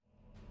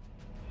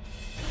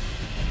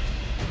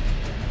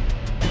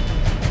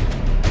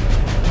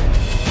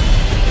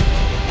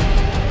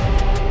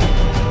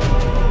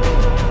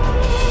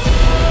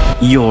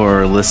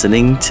You're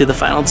listening to The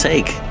Final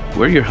Take.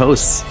 We're your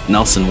hosts,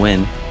 Nelson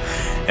Wynn.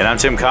 And I'm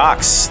Tim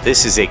Cox.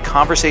 This is a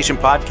conversation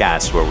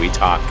podcast where we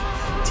talk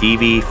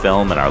TV,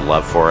 film, and our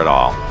love for it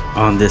all.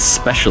 On this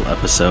special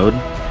episode,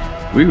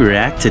 we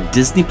react to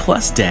Disney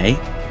Plus Day,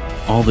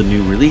 all the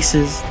new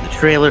releases, the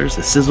trailers,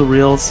 the sizzle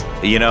reels.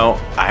 You know,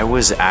 I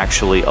was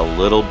actually a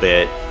little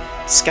bit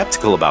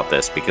skeptical about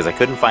this because I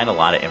couldn't find a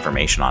lot of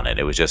information on it.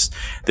 It was just,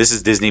 this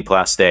is Disney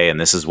Plus Day and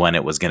this is when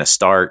it was going to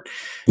start.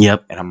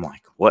 Yep. And I'm like,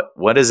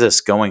 what is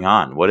this going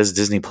on? What is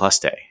Disney Plus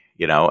Day?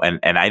 You know, and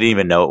I didn't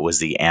even know it was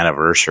the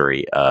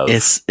anniversary of...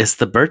 It's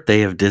the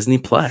birthday of Disney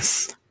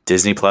Plus.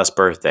 Disney Plus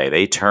birthday.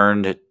 They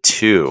turned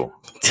two.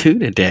 Two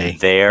today.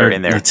 They're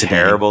in their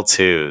terrible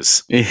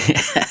twos.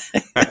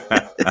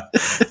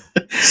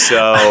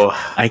 So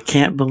I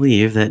can't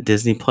believe that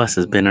Disney Plus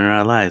has been in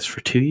our lives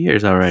for 2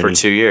 years already. For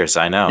 2 years,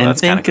 I know. And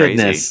that's kind of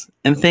crazy.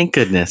 And thank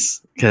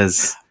goodness,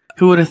 because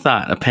who would have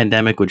thought a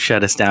pandemic would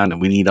shut us down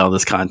and we need all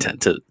this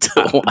content to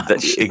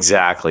watch?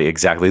 Exactly.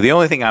 The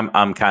only thing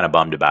I'm kind of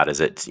bummed about is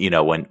that, you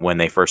know, when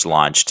they first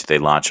launched, they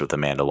launched with The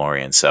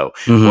Mandalorian. So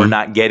we're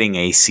not getting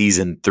a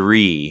season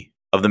 3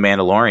 of The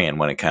Mandalorian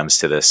when it comes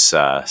to this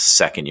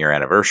second year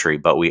anniversary,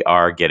 but we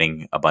are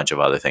getting a bunch of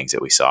other things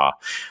that we saw.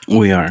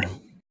 We are.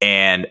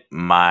 And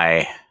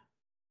my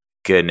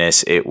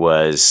goodness, it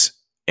was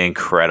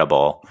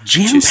incredible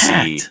Jam-packed. To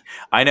see.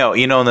 I know,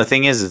 you know, and the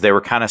thing is it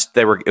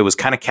was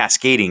kind of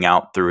cascading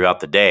out throughout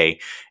the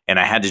day, and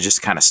I had to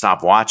just kind of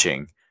stop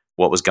watching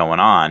what was going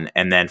on.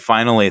 And then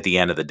finally at the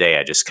end of the day,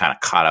 I just kind of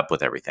caught up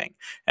with everything.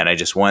 And I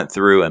just went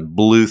through and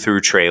blew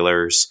through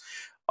trailers,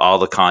 all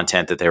the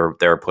content that they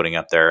were putting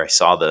up there. I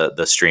saw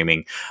the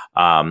streaming.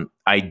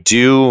 I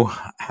do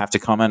have to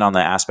comment on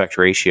the aspect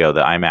ratio,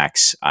 the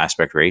IMAX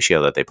aspect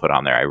ratio that they put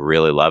on there. I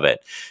really love it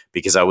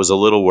because I was a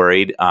little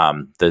worried.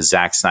 The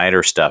Zack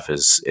Snyder stuff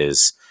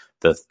is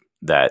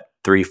that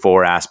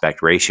 3:4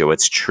 aspect ratio.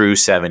 It's true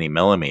 70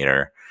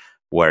 millimeter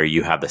where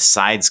you have the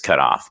sides cut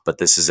off, but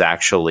this is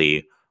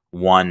actually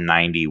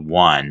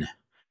 191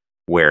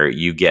 where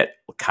you get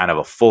kind of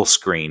a full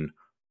screen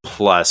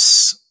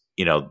plus,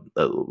 you know,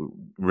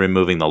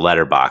 removing the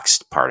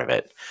letterboxed part of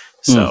it.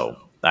 So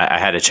I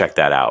had to check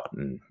that out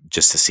and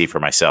just to see for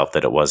myself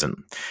that it wasn't,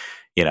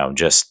 you know,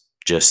 just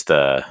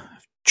the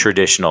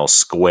traditional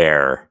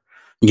square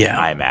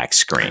IMAX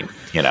screen,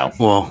 you know.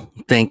 Well,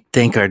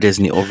 thank our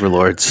Disney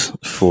overlords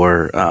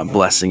for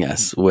blessing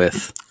us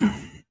with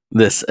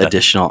this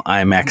additional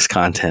IMAX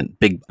content.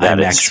 Big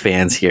IMAX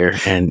fans here,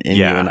 and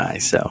you and I.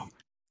 So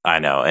I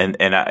know, and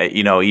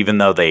you know, even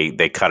though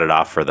they cut it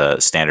off for the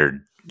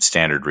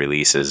standard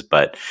releases,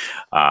 but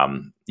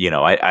you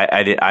know,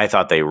 I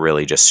thought they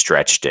really just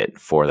stretched it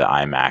for the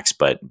IMAX,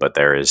 but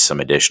there is some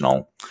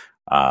additional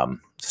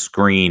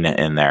screen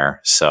in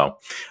there. So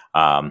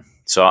I'm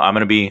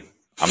gonna be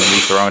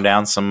throwing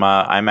down some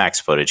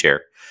IMAX footage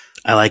here.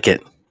 I like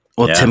it.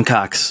 Well, yeah. Tim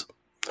Cox,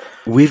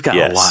 we've got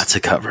a lot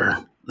to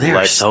cover.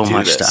 There's so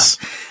much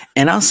stuff.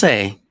 And I'll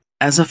say,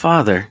 as a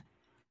father,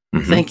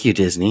 thank you,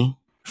 Disney,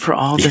 for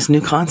all this new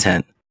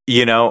content.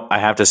 You know, I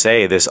have to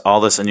say, all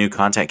this new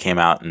content came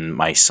out, and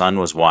my son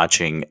was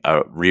watching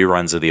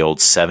reruns of the old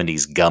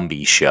 70s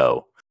Gumby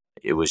show.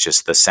 It was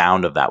just, the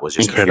sound of that was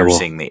just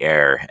piercing the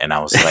air. And I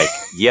was like,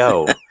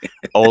 yo,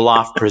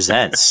 Olaf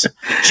presents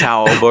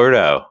Ciao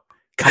Alberto.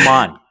 Come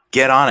on,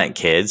 get on it,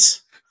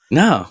 kids.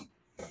 No.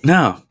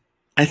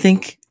 I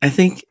think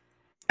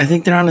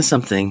they're onto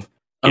something.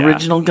 Yeah.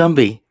 Original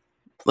Gumby.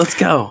 Let's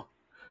go.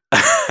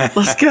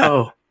 Let's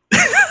go.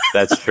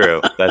 That's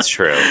true.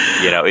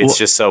 You know, it's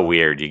just so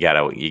weird.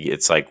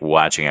 It's like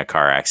watching a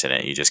car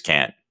accident. You just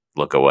can't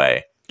look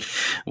away.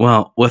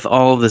 Well, with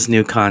all of this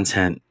new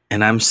content,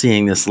 and I'm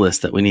seeing this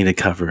list that we need to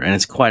cover, and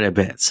it's quite a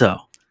bit. So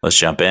let's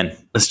jump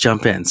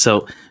in.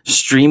 So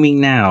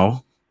streaming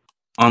now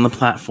on the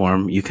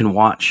platform, you can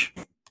watch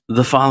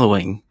the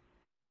following.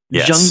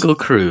 Yes. Jungle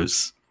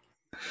Cruise.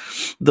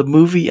 The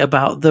movie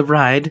about the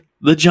ride,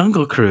 The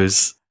Jungle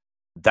Cruise.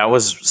 That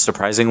was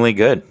surprisingly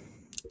good.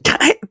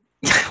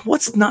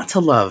 What's not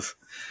to love?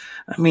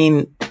 I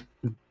mean,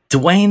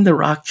 Dwayne "The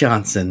Rock"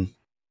 Johnson,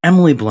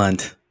 Emily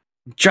Blunt,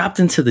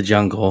 dropped into the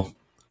jungle.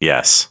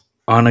 Yes.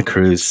 On a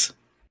cruise.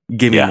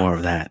 Give me more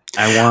of that.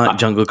 I want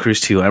Jungle Cruise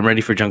 2. I'm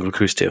ready for Jungle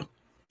Cruise 2.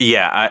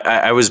 Yeah,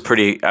 I was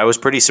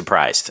pretty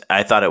surprised.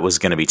 I thought it was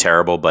going to be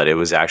terrible, but it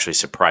was actually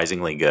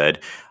surprisingly good.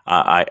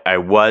 I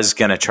was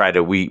going to try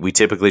to, we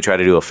typically try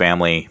to do a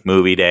family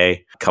movie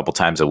day a couple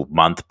times a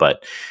month,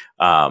 but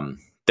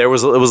it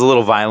was a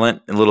little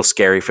violent and a little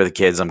scary for the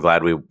kids. I'm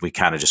glad we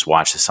kind of just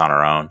watched this on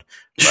our own.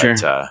 But,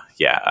 sure.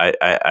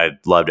 I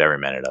loved every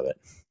minute of it.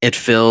 It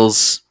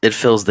fills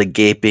the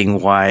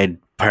gaping wide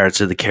Pirates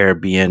of the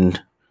Caribbean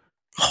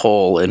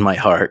hole in my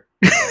heart.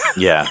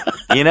 Yeah.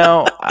 You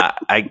know,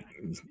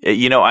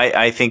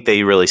 I think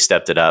they really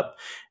stepped it up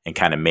and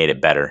kind of made it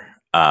better.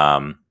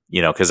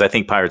 You know, because I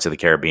think Pirates of the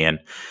Caribbean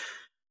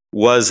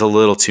was a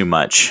little too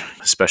much,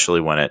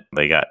 especially when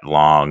they got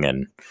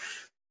long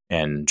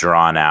and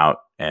drawn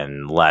out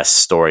and less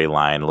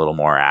storyline, a little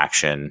more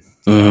action,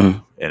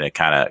 and it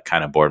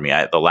kind of bored me.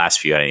 The last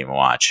few I didn't even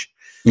watch.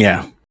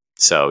 Yeah.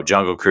 So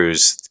Jungle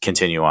Cruise,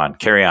 continue on.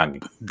 Carry on.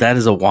 That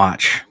is a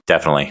watch.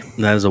 Definitely.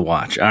 That is a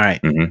watch. All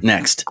right. Mhm.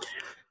 Next.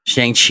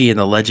 Shang-Chi and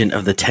the Legend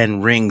of the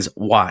Ten Rings,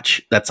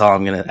 watch. That's all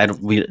I'm going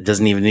to, it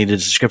doesn't even need a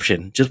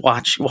description. Just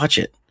watch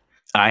it.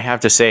 I have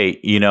to say,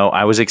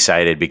 I was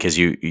excited because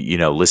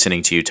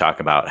listening to you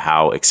talk about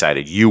how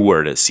excited you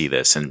were to see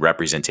this and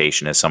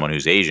representation as someone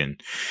who's Asian.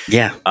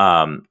 Yeah.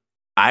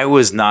 I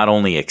was not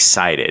only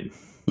excited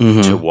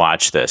to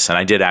watch this, and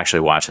I did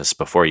actually watch this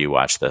before you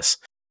watched this.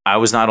 I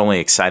was not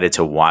only excited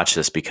to watch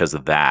this because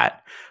of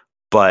that,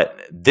 but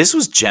this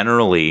was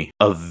generally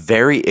a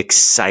very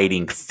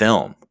exciting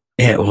film.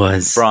 It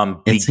was.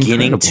 From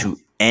beginning to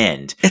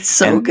end. It's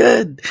so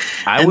good.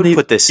 I would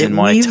put this in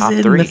my top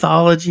 3.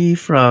 Mythology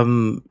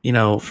from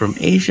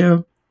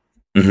Asia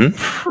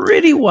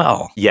pretty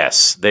well.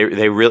 Yes. They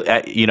really,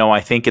 I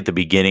think at the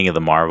beginning of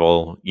the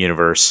Marvel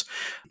universe,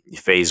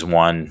 phase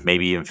 1,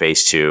 maybe even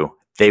phase 2,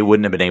 they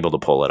wouldn't have been able to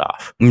pull it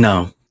off.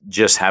 No.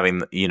 Just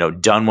having,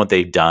 done what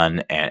they've done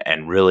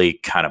and really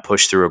kind of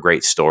pushed through a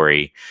great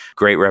story,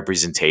 great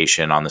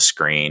representation on the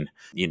screen,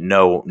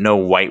 no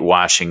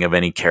whitewashing of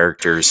any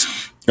characters,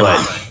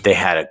 but they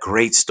had a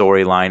great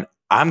storyline.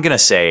 I'm going to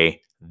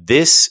say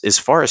this, as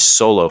far as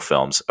solo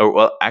films,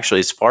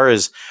 as far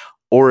as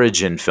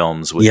origin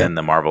films within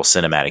the Marvel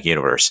Cinematic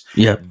Universe,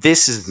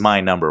 this is my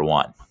number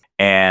 1.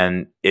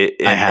 And I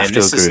have to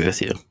agree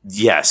with you.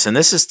 Yes. And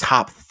this is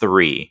top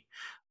 3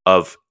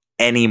 of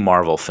any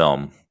Marvel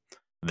film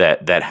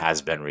that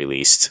has been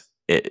released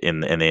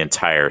in the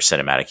entire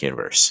cinematic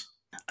universe.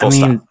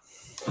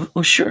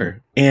 Well,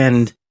 sure.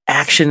 And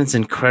action is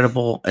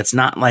incredible. It's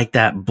not like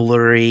that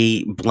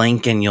blurry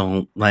blink and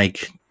you'll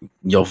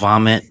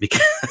vomit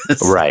because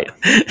right.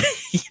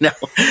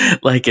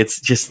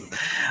 It's just,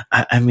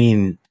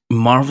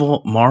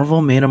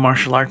 Marvel made a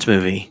martial arts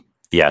movie.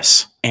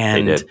 Yes.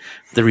 And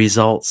the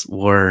results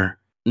were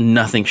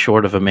nothing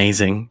short of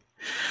amazing.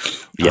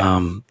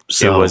 Yeah.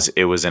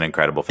 It was an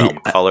incredible film,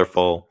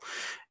 colorful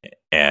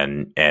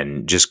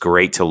and just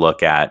great to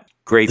look at.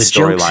 Great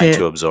storyline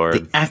to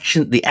absorb.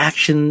 The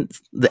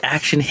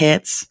action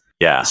hits.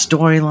 Yeah.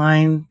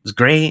 Storyline is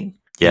great.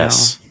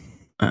 Yes.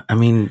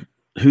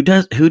 Who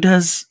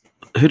does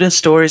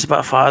stories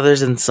about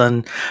fathers and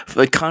son,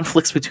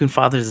 conflicts between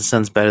fathers and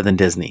sons better than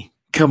Disney?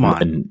 Come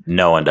on.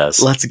 No one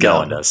does. Let's go. No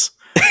one does.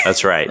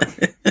 That's right.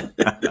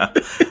 All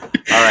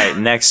right.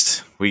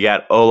 Next, we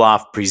got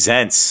Olaf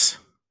Presents.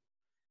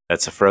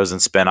 That's a Frozen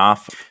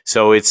spinoff.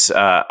 So it's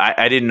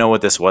I didn't know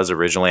what this was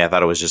originally. I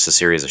thought it was just a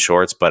series of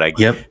shorts, but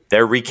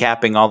they're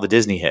recapping all the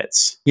Disney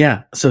hits.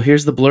 Yeah. So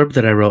here's the blurb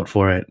that I wrote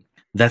for it.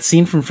 That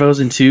scene from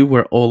Frozen 2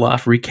 where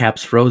Olaf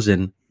recaps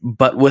Frozen,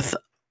 but with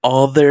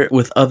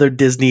other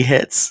Disney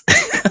hits.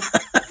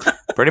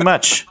 Pretty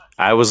much.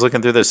 I was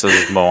looking through this. So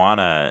there's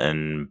Moana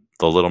and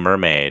The Little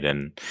Mermaid,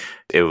 and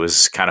it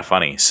was kind of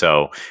funny.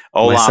 So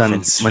Olaf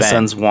and Sven.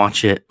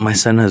 My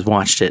son has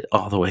watched it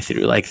all the way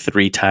through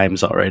 3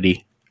 times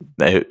already.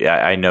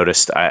 I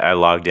noticed. I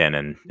logged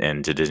in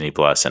to Disney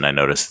Plus, and I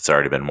noticed it's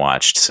already been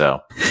watched.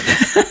 So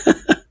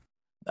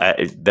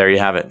there you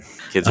have it.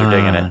 Kids are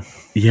digging it.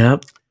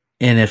 Yep.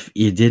 And if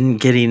you didn't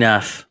get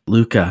enough,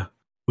 Luca,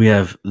 we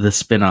have the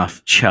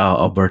spinoff Ciao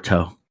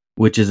Alberto,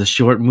 which is a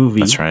short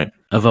movie. That's right.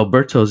 Of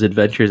Alberto's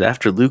adventures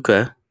after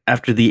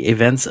the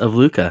events of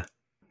Luca.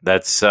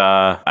 That's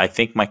I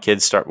think my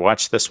kids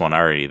watch this one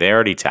already. They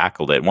already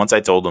tackled it. Once I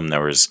told them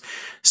there was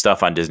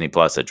stuff on Disney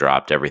Plus that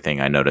dropped,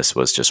 everything I noticed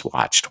was just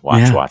watched.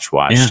 Yeah.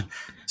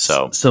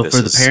 So for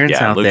the parents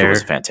out Luca there,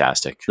 was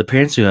fantastic. The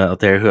parents out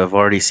there who have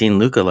already seen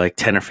Luca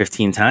 10 or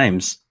 15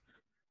 times,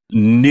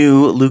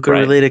 new Luca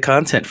related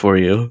content for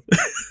you.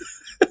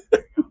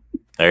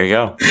 There you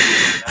go.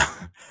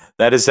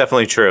 That is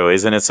definitely true.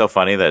 Isn't it so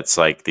funny that it's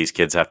these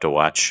kids have to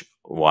watch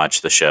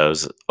the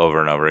shows over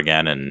and over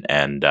again,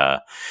 and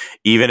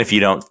even if you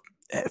don't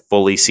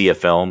fully see a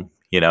film,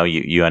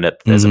 you end up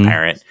as a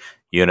parent,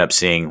 you end up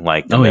seeing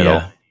the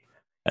middle,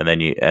 and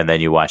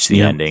then you watch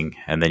the ending,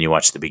 and then you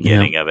watch the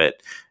beginning of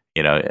it,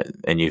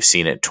 and you've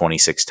seen it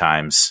 26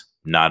 times,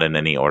 not in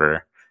any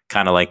order,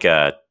 kind of like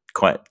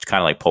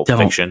Pulp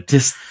Fiction.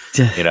 Just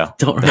don't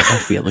hurt my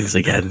feelings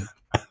again.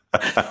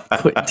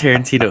 Quentin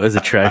Tarantino is a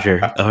treasure.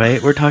 All right,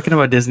 we're talking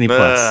about Disney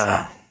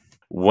Plus.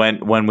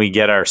 When we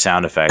get our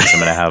sound effects, I'm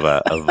gonna have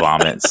a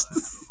vomit.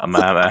 I'm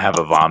gonna have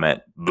a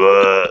vomit.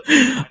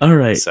 All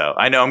right. So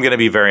I know I'm gonna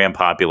be very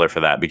unpopular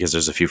for that because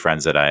there's a few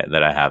friends that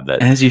I have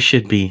that, as you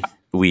should be.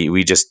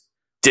 We just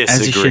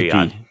disagree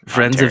on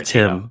friends of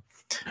Tim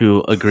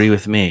who agree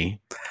with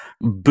me.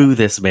 Boo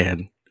this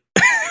man.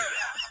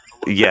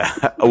 Yeah,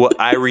 well,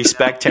 I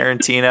respect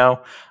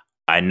Tarantino.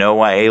 I know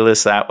why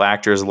A-list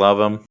actors love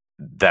him.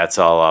 That's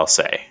all I'll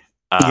say.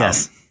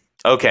 Yes.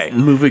 Okay.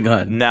 Moving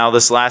on. Now,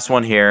 this last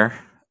one here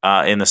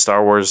in the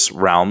Star Wars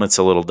realm, it's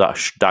a little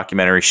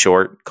documentary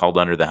short called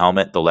Under the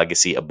Helmet, The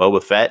Legacy of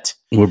Boba Fett.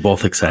 We're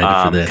both excited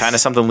for this. Kind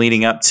of something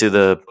leading up to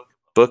the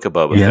book of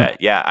Boba Fett.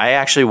 Yeah, I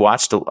actually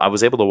I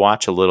was able to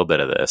watch a little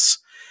bit of this.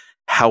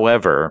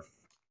 However,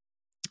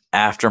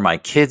 after my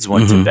kids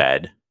went to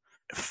bed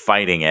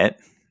fighting it,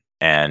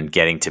 and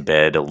getting to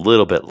bed a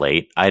little bit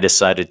late, I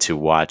decided to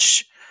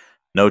watch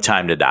No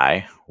Time to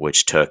Die,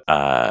 which took,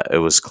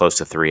 it was close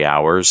to 3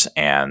 hours.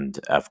 And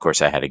of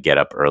course, I had to get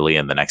up early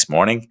in the next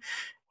morning.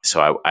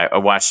 So I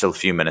watched a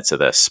few minutes of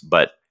this,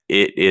 but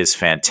it is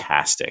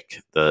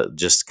fantastic.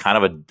 Just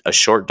kind of a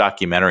short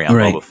documentary on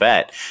Boba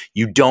Fett.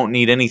 You don't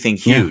need anything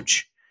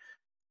huge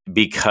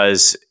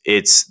because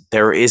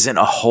there isn't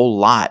a whole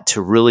lot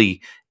to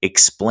really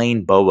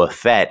explain Boba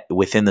Fett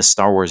within the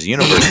Star Wars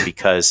universe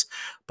because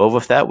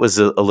Boba Fett was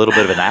a little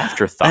bit of an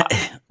afterthought.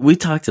 We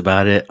talked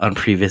about it on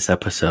previous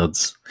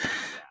episodes.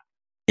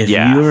 If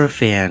you're a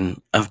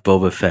fan of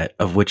Boba Fett,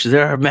 of which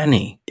there are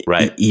many,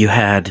 right? You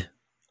had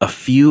a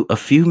few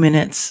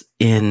minutes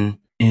in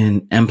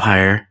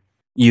Empire.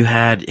 You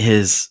had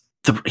he's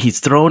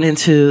thrown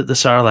into the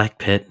Sarlacc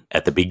pit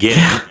at the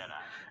beginning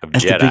of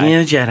Jedi. At the beginning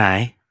of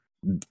Jedi.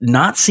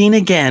 Not seen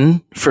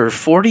again for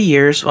 40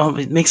 years. Well,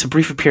 it makes a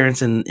brief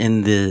appearance in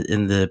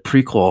the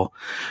prequel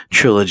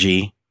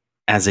trilogy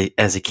as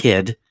a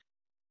kid,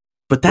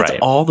 but that's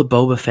all the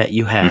Boba Fett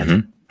you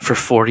had for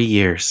 40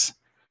 years,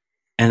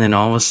 and then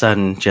all of a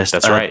sudden, just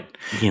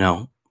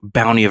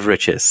bounty of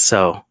riches.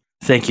 So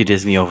thank you,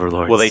 Disney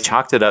overlords. Well, they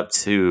chalked it up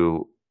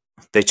to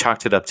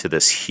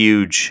this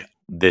huge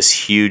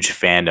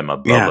fandom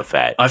of Boba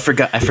Fett. I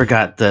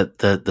forgot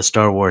the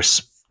Star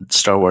Wars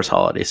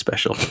holiday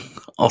special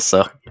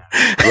also.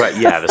 Right,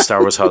 the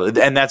Star Wars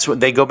holiday, and that's what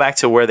they go back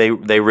to where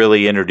they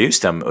really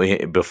introduced him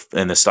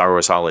in the Star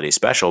Wars holiday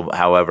special.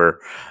 However,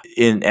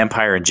 in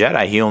Empire and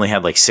Jedi, he only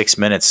had like 6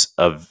 minutes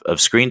of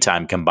screen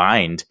time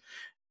combined,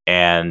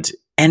 and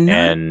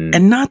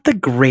not the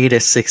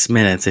greatest 6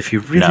 minutes if you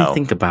really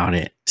think about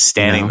it.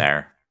 Standing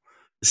there,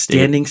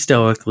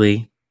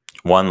 stoically,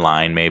 one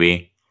line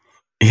maybe.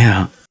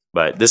 Yeah,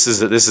 but this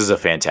is a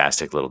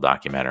fantastic little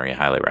documentary. I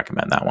highly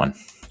recommend that one.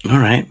 All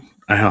right.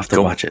 I have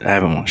to watch it. I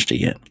haven't watched it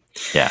yet.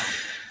 Yeah.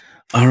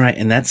 All right.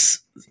 And that's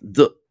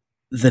the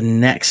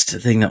next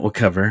thing that we'll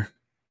cover.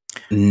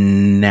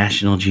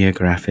 National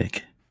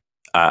Geographic.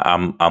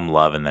 I'm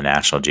loving the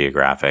National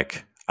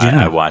Geographic.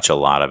 I watch a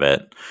lot of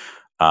it.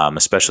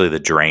 Especially the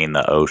Drain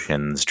the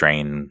Oceans,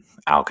 Drain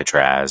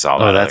Alcatraz, all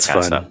that other kind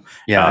of stuff.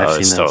 Yeah,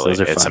 I've seen those.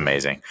 Those are it's fun.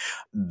 Amazing.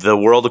 The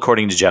World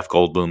According to Jeff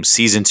Goldblum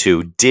season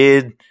 2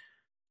 did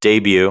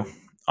debut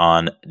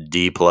on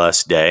D+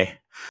 Day.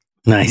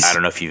 Nice. I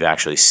don't know if you've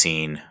actually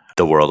seen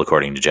The World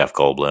According to Jeff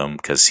Goldblum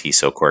because he's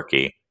so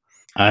quirky.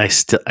 I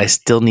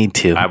still need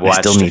to. I've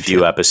watched a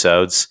few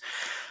episodes.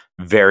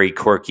 Very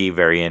quirky,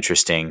 very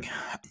interesting.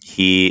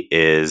 He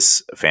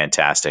is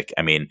fantastic.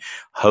 I mean,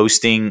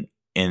 hosting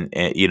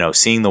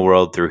seeing the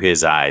world through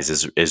his eyes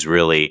is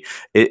really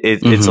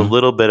it's a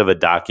little bit of a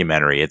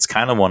documentary. It's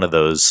kind of one of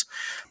those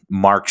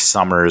Mark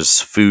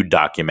Summers food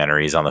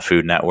documentaries on the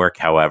Food Network.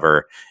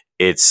 However,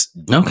 it's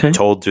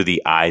told through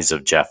the eyes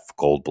of Jeff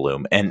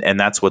Goldblum, and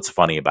that's what's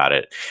funny about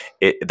it.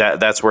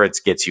 That's where it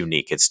gets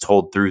unique. It's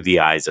told through the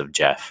eyes of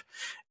Jeff,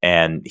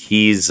 and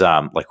he's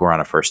like we're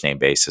on a first name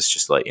basis,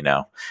 just to let you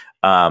know.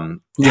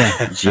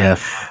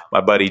 Jeff,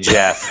 my buddy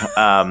Jeff.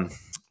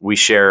 We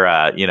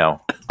share,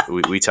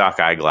 we talk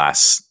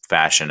eyeglass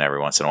fashion every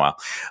once in a while.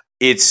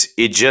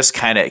 It just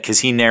kind of because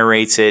he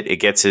narrates it, it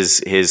gets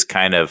his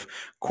kind of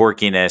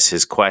quirkiness,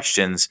 his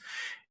questions.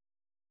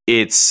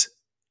 It's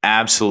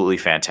absolutely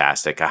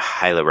fantastic. I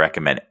highly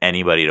recommend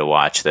anybody to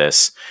watch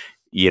this.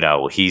 They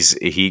go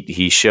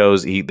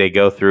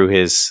through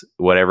his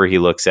whatever he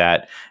looks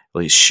at,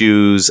 his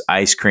shoes,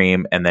 ice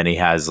cream, and then he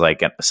has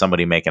like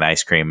somebody make an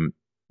ice cream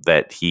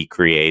that he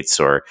creates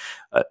or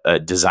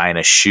design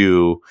a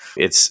shoe.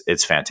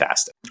 It's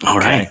fantastic. All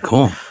right,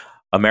 cool.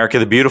 America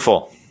the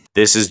Beautiful.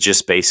 This is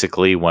just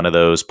basically one of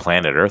those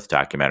Planet Earth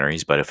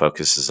documentaries, but it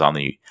focuses on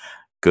the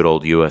good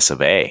old US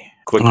of A.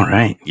 Quick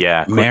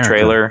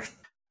trailer.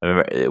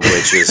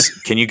 Which is,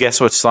 can you guess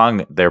what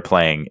song they're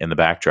playing in the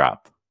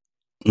backdrop?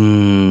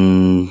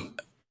 America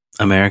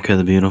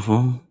the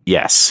Beautiful?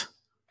 Yes,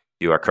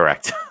 you are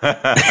correct.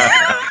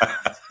 I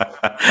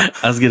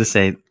was going to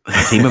say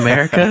Team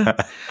America?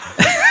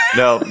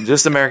 No,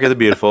 just America the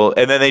Beautiful.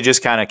 And then they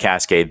just kind of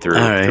cascade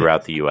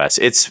throughout the U.S.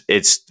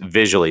 It's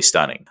visually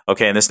stunning.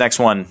 Okay, and this next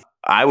one,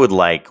 I would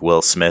like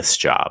Will Smith's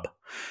job.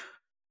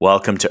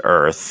 Welcome to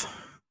Earth.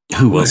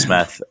 Will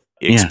Smith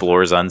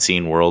explores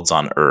unseen worlds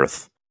on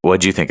Earth.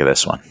 What'd you think of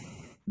this one?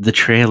 The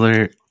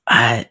trailer,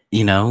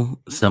 some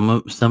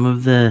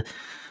of the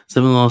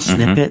little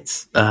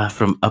snippets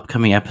from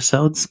upcoming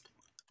episodes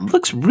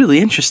looks really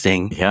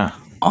interesting. Yeah.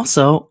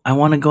 Also, I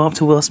want to go up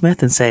to Will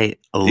Smith and say,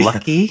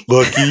 "Lucky,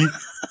 lucky."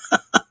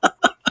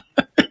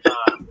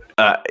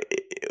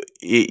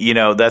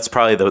 That's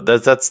probably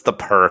that's the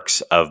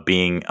perks of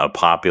being a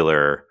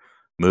popular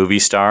movie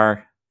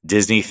star.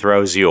 Disney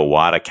throws you a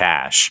wad of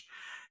cash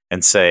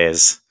and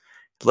says,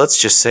 let's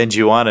just send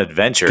you on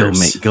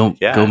adventures. Go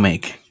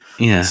make.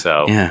 Yeah.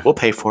 So we'll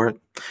pay for it.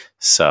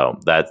 So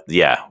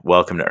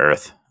welcome to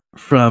Earth.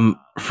 From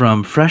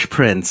Fresh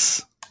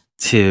Prince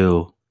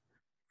to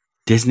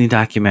Disney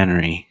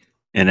documentary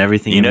and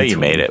everything. You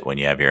made it when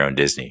you have your own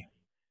Disney.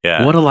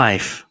 Yeah. What a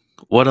life.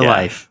 What a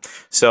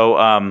life.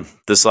 So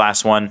this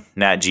last one,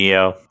 Nat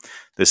Geo,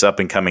 this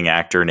up-and-coming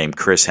actor named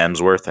Chris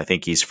Hemsworth. I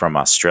think he's from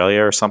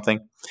Australia or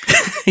something.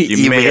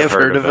 You may have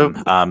heard of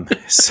him.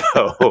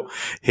 So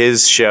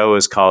his show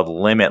is called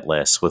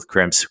Limitless with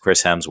Chris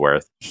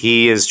Hemsworth.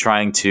 He is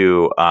trying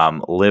to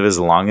live as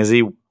long as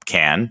he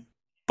can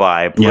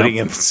by putting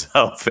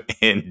himself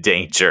in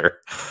danger.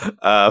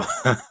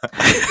 I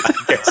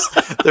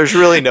guess there's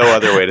really no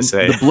other way to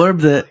say the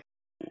blurb that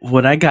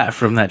what I got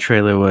from that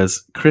trailer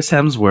was Chris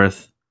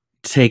Hemsworth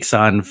takes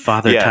on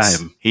Father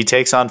Time. He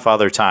takes on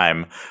Father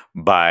Time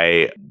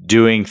by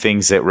doing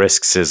things that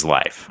risks his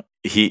life.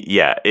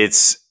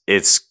 It's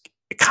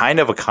kind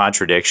of a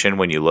contradiction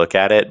when you look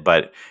at it,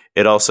 but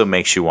it also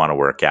makes you want to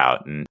work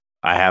out. And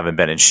I haven't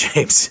been in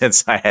shape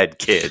since I had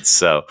kids.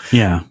 So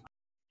yeah,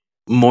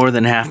 more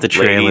than half the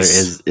trailer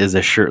is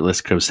a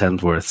shirtless Chris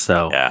Hemsworth.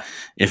 So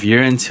if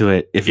you're into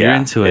it,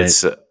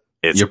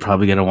 you're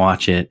probably going to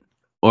watch it,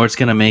 or it's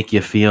going to make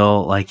you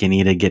feel like you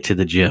need to get to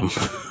the gym.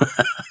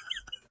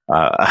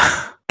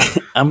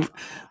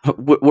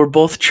 We're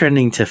both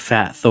trending to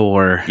Fat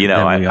Thor. We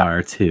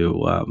are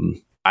too.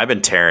 I've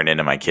been tearing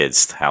into my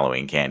kids'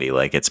 Halloween candy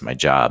like it's my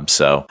job.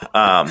 So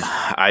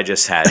I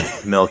just had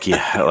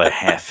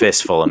a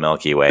fistful of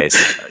Milky Ways.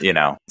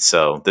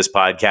 So this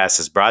podcast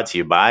is brought to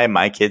you by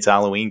my kids'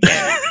 Halloween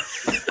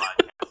candy.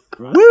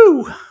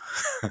 Woo!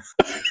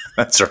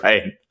 That's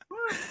right.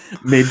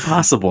 Made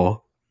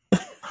possible.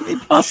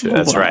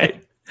 That's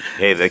right.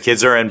 Hey, the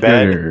kids are in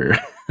bed.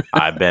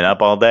 I've been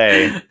up all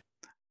day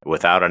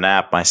without a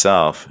nap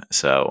myself,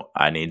 so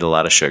I need a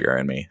lot of sugar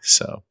in me.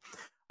 So,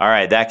 all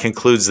right, that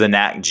concludes the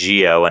Nat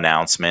Geo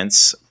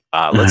announcements.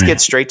 Let's get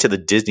straight to the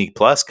Disney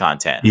Plus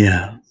content.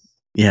 Yeah.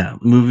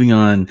 Moving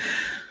on.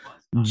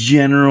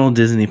 General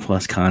Disney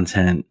Plus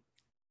content.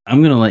 I'm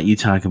going to let you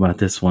talk about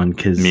this one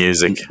because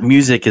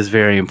music is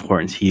very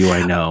important to you.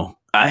 I know.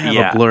 I have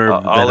a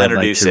blurb. I'll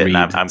introduce it, and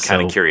I'm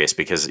kind of curious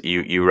because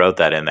you wrote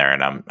that in there,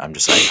 and I'm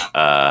just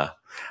like,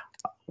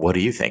 what are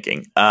you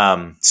thinking?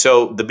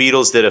 So the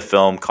Beatles did a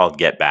film called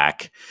Get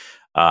Back,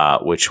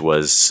 which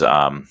was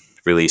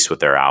released with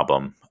their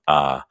album.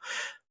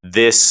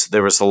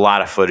 There was a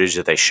lot of footage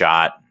that they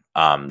shot.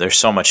 There's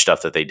so much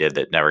stuff that they did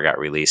that never got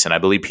released, and I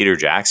believe Peter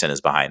Jackson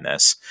is behind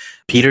this.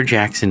 Peter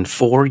Jackson,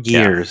 4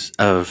 years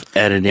of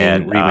editing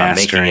and remastering,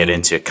 making it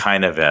into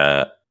kind of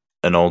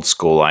an old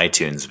school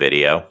iTunes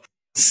video.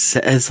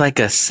 It's like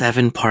a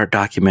 7-part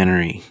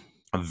documentary.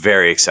 I'm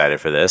very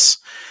excited for this.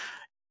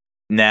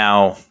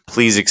 Now,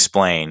 please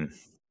explain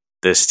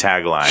this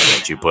tagline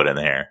that you put in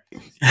there.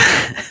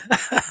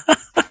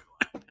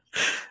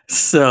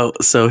 So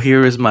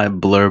here is my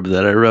blurb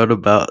that I wrote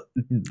about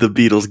the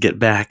Beatles Get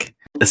Back.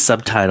 A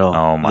subtitle,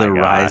 The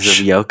Rise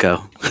of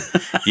Yoko.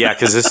 Yeah,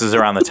 because this is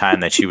around the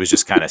time that she was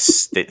just kind of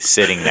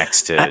sitting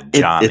next to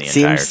John the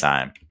entire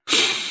time.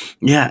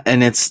 Yeah,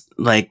 and it's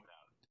like,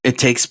 it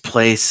takes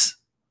place,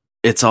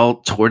 it's all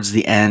towards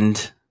the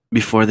end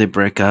before they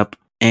break up,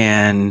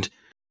 and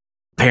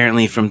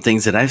apparently from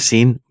things that I've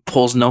seen,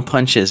 pulls no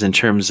punches in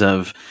terms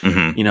of,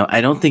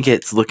 I don't think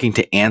it's looking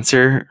to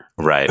answer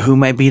who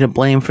might be to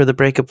blame for the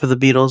breakup of the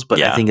Beatles,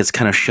 but I think it's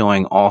kind of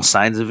showing all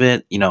sides of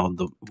it,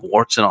 the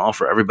warts and all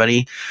for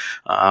everybody.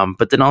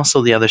 But then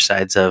also the other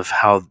sides of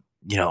how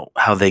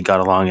they got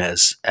along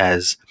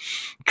as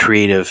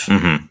creative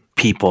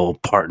people,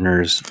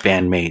 partners,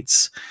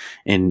 bandmates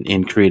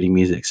in creating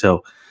music.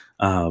 So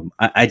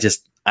I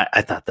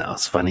thought that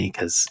was funny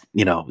because,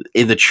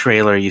 in the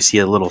trailer, you see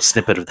a little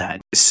snippet of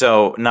that.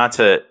 So not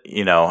to,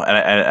 and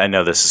I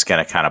know this is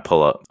going to kind of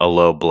pull a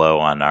low blow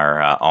on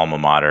our alma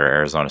mater,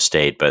 Arizona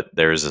State, but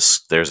there's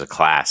a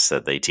class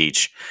that they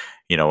teach,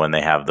 when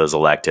they have those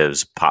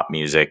electives, pop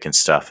music and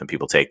stuff, and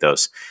people take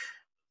those.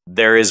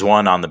 There is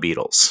one on the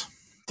Beatles.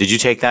 Did you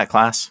take that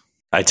class?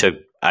 I took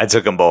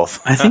them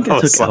both. I think I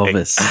took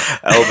Elvis.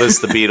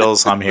 Elvis, the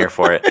Beatles, I'm here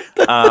for it.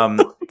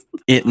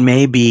 It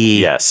may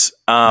be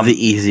the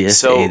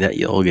easiest A that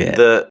you'll get.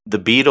 The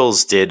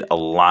Beatles did a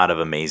lot of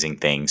amazing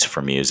things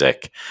for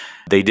music.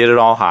 They did it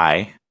all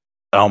high.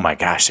 Oh my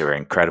gosh, they were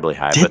incredibly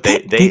high. But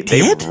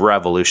they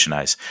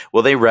revolutionized.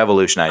 Well, they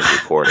revolutionized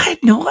recording. I had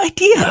no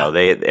idea.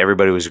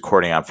 Everybody was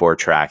recording on 4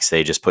 tracks.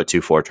 They just put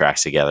 2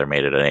 4-tracks together,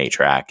 made it an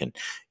 8-track, and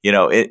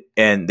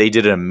and they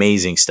did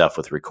amazing stuff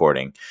with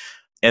recording.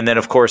 And then,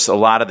 of course, a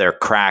lot of their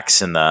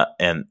cracks and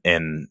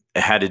it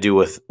had to do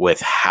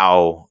with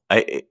how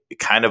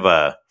kind of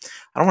a,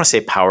 I don't want to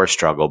say power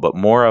struggle, but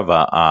more of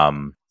a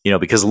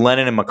because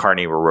Lennon and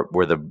McCartney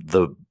were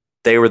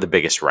the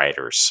biggest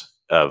writers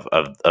of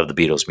the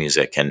Beatles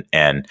music, and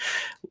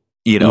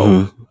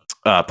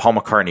Paul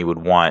McCartney would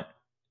want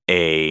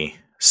a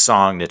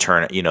song to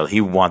turn,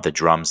 he would want the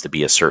drums to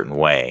be a certain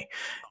way,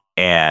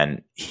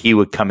 and he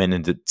would come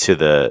into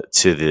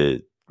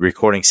the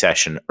recording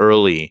session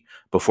early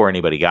before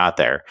anybody got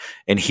there,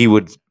 and he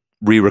would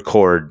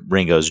re-record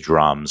Ringo's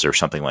drums or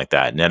something like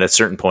that. And at a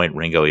certain point,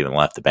 Ringo even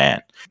left the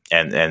band,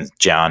 and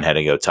John had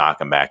to go talk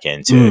him back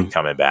into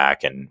coming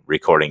back and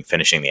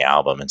finishing the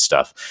album and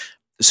stuff.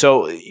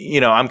 So,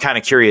 I'm kind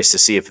of curious to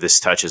see if this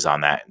touches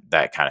on that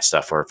kind of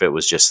stuff, or if it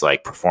was just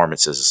like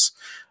performances.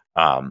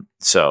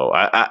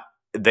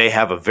 They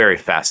have a very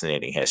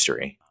fascinating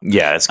history.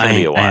 Yeah, it's going to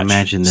be a watch. I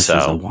imagine this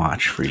is a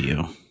watch for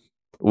you.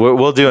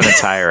 We'll do an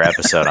entire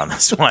episode on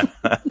this one.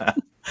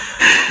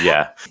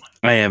 Yeah,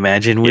 I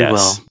imagine we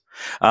will.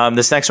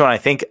 This next one, I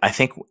think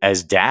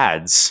as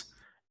dads,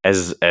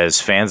 as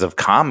fans of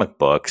comic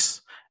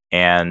books,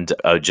 and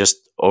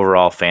just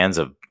overall fans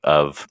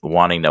of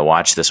wanting to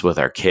watch this with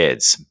our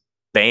kids,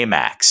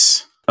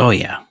 Baymax. Oh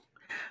yeah,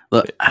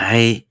 look,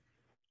 I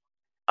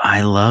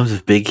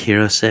loved Big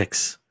Hero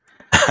 6.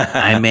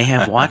 I may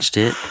have watched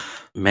it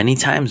many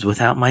times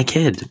without my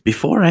kid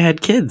before I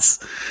had kids.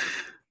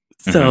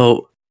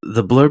 So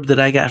the blurb that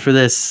I got for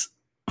this: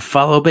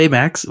 follow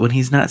Baymax when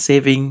he's not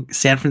saving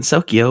San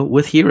Francisco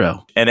with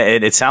Hero. And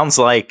it sounds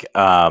like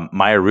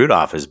Maya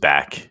Rudolph is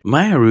back.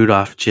 Maya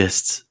Rudolph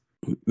just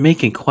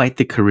making quite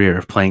the career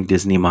of playing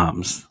Disney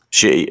moms.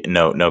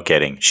 No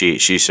kidding.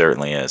 She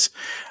certainly is.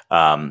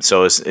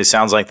 So it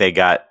sounds like they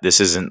got, this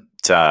isn't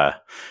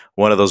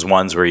one of those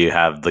ones where you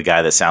have the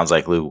guy that sounds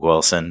like Luke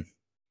Wilson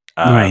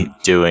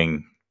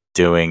doing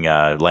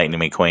Lightning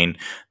McQueen.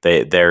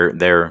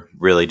 They're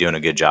really doing a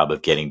good job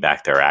of getting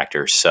back their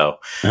actors. So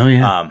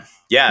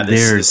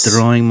they're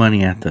throwing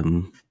money at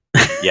them.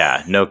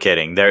 Yeah, no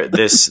kidding.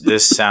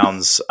 This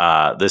sounds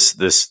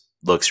this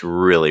looks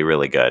really,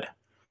 really good.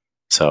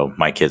 So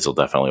my kids will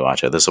definitely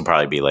watch it. This will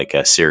probably be like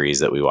a series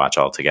that we watch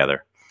all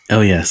together.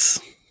 Oh yes.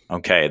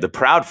 Okay, The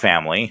Proud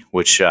Family,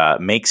 which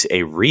makes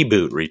a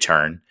reboot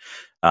return,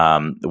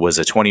 was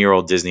a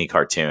 20-year-old Disney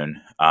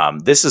cartoon.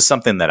 This is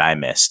something that I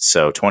missed.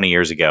 So 20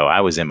 years ago, I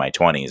was in my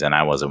 20s and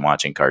I wasn't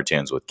watching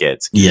cartoons with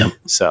kids. Yeah.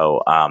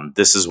 So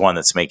this is one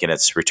that's making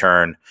its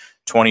return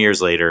 20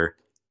 years later,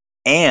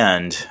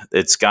 and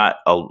it's got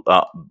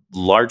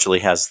largely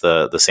has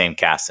the same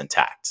cast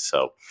intact.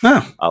 So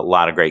a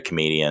lot of great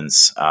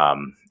comedians,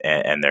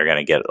 and they're going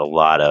to get a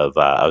lot of.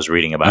 I was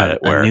reading about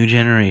it where a new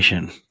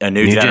generation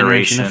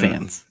of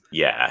fans.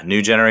 Yeah,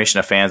 new generation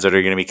of fans that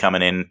are going to be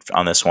coming in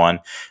on this one.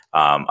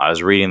 I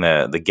was reading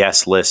the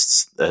guest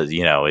lists.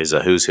 Is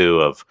a who's who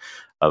of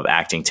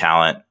acting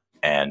talent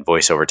and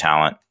voiceover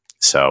talent.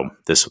 So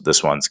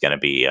this one's going to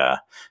be,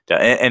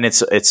 and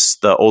it's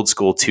the old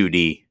school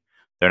 2D.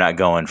 They're not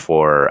going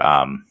for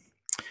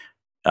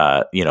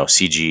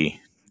CG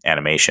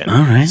animation.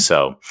 All right.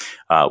 So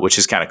which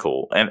is kind of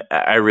cool. And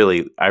I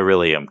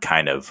really am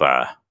kind of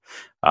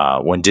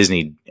when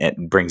Disney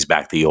brings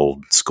back the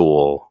old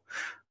school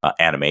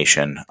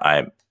animation,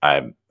 I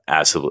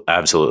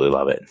absolutely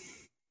love it.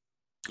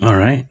 All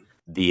right.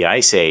 The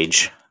Ice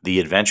Age: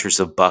 The Adventures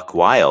of Buck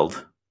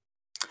Wild.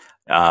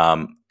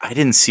 I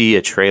didn't see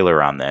a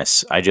trailer on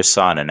this. I just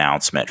saw an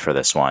announcement for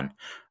this one.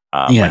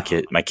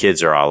 My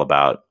kids are all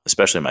about,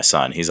 especially my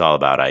son. He's all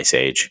about Ice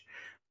Age.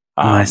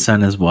 My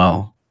son as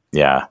well.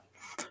 Yeah.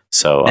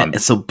 So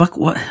so Buck,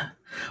 what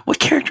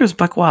character is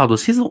Buck Wild?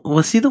 Was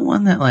he the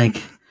one that,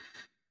 like?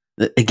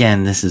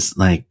 Again, this is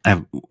like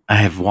I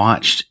have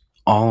watched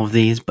all of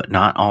these, but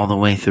not all the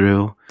way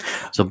through.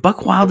 So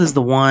Buck Wild is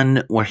the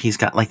one where he's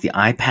got like the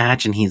eye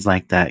patch and he's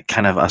like that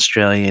kind of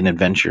Australian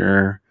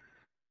adventurer.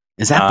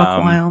 Is that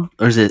Buck Wild,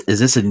 or is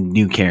this a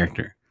new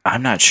character?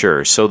 I'm not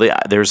sure. So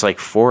there's like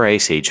 4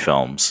 Ice Age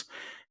films,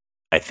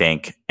 I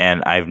think,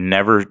 and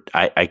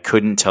I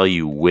couldn't tell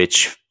you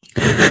which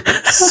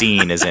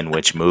scene is in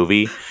which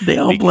movie. They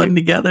all blend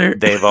together.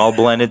 They've all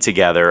blended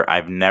together.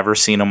 I've never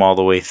seen them all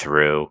the way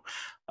through.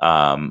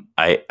 I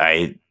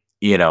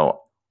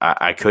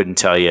couldn't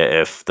tell you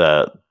if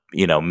the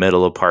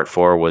middle of part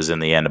 4 was in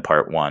the end of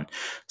part 1.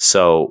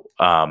 So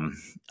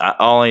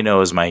all I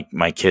know is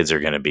my kids are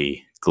going to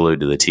be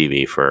glued to the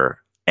TV for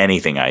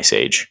anything Ice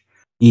Age.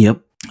 Yep.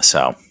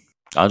 So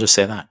I'll just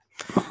say that.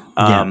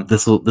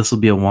 This will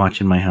be a watch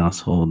in my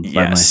household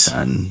by my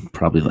son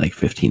probably like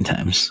 15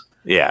 times.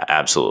 Yeah,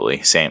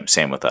 absolutely.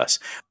 Same with us.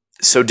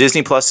 So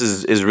Disney Plus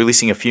is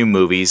releasing a few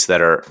movies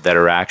that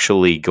are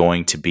actually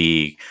going to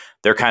be,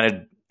 they're kind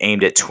of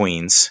aimed at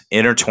tweens.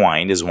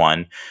 Intertwined is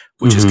one,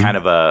 which is kind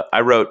of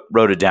I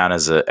wrote it down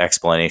as an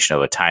explanation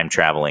of a time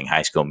traveling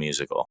High School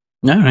Musical.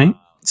 All right.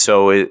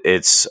 So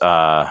it's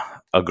a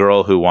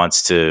girl who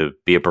wants to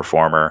be a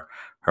performer.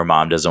 Her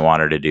mom doesn't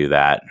want her to do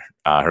that.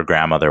 Her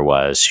grandmother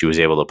was. She was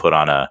able to put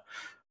on a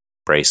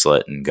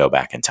bracelet and go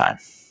back in time.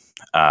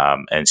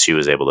 And she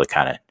was able to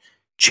kind of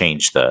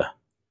change the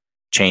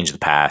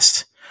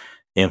past,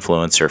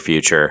 influence her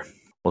future.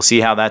 We'll see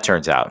how that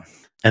turns out.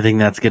 I think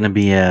that's going to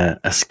be a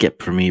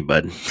skip for me,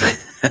 bud.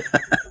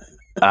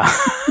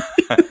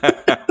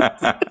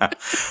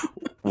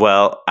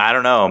 Well, I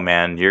don't know,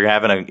 man. You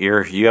have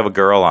a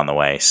girl on the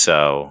way,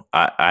 so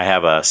I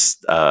have a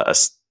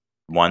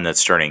one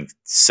that's turning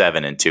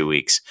 7 in 2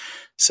 weeks.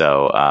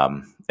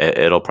 So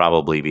it'll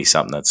probably be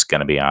something that's going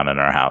to be on in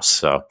our house.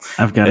 So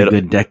I've got a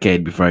good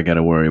decade before I got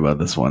to worry about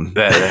this one.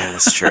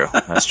 That's true.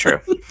 That's true.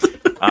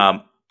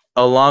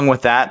 Along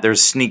with that,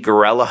 there's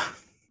Sneakerella.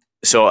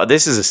 So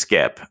this is a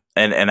skip,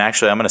 and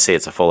actually, I'm going to say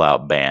it's a full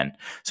out ban.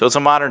 So it's a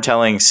modern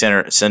telling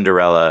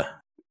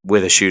Cinderella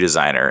with a shoe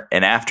designer,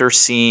 and after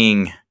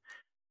seeing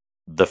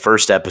the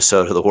first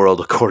episode of The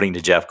World According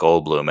to Jeff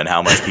Goldblum and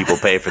how much people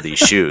pay for these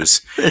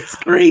shoes, it's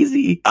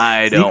crazy.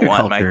 I don't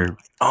want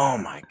oh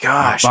my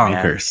gosh,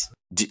 bonkers.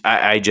 Man.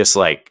 I just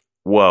like,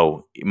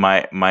 whoa,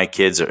 my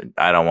kids are,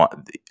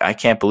 I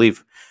can't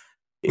believe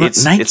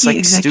it's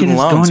like student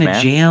loans, going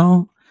to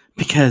jail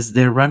because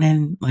they're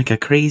running like a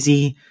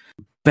crazy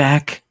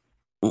back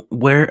to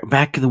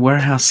the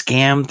warehouse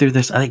scam through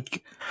this.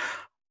 Like,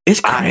 it's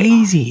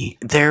crazy.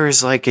 There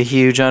is like a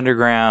huge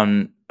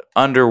underworld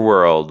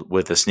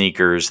with the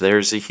sneakers.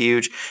 There's a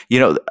huge,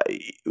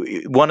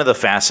 one of the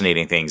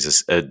fascinating things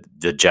is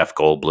the Jeff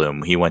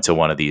Goldblum. He went to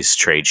one of these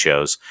trade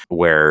shows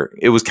where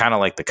it was kind of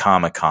like the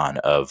Comic-Con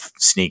of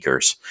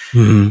sneakers.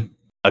 Mm-hmm.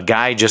 A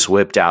guy just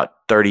whipped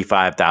out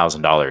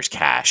 $35,000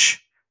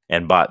 cash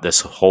and bought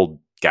this whole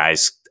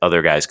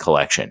other guy's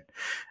collection.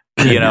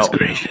 Goodness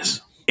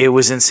gracious. It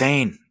was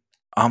insane.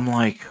 I'm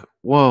like,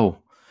 whoa.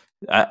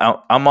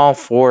 I'm all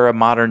for a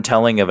modern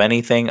telling of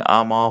anything.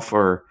 I'm all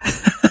for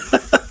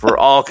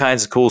all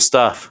kinds of cool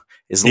stuff,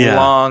 as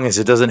long as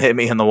it doesn't hit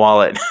me in the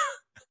wallet.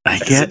 I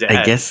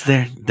guess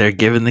they're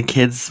giving the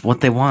kids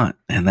what they want,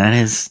 and that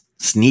is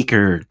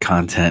sneaker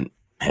content.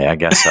 Hey, I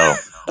guess so.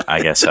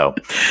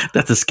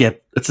 That's a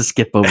skip. That's a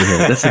skip over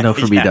here. That's a no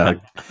for me,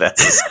 dog.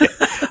 That's a skip.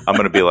 I'm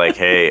gonna be like,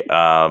 hey,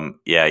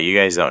 you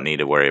guys don't need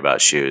to worry about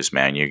shoes,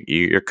 man.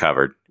 You're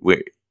covered.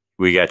 We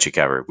got you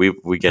covered.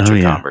 We get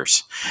your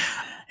Converse.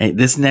 Hey,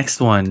 this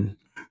next one,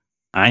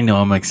 I know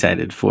I'm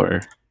excited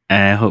for,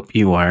 and I hope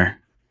you are.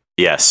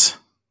 Yes,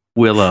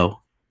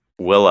 Willow.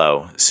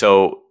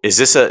 So is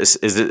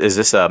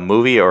this a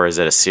movie or is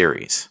it a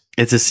series?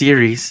 It's a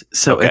series.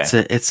 So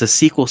it's a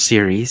sequel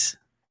series,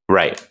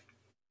 right?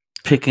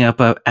 Picking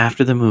up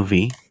after the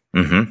movie.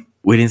 Mm-hmm.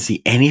 We didn't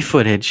see any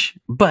footage,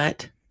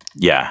 but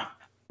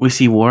we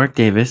see Warwick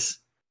Davis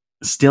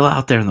still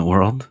out there in the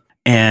world,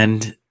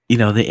 and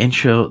the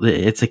intro.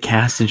 It's a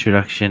cast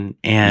introduction,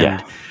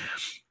 and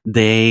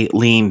they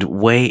leaned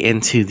way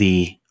into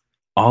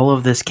all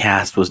of this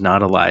cast was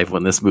not alive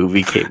when this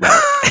movie came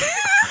out.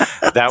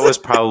 That was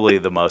probably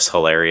the most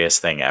hilarious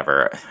thing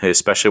ever,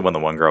 especially when the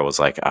one girl was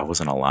like, I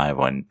wasn't alive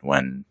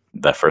when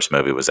the first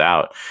movie was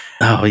out.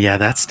 Oh, yeah,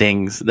 that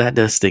stings. That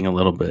does sting a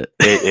little bit.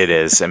 It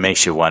is. It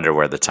makes you wonder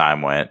where the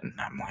time went. And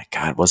I'm like,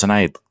 God, wasn't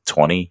I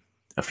 20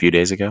 a few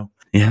days ago?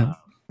 Yeah.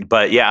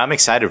 But yeah, I'm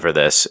excited for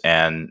this.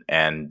 And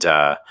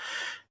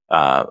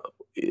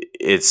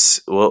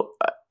it's,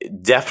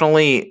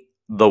 definitely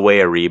the way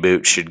a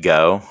reboot should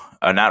go.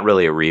 Not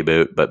really a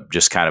reboot, but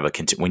just kind of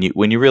when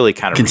you really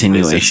kind of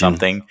revisit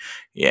something,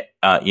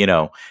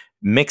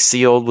 mix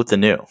the old with the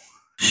new.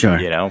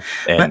 Sure.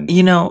 And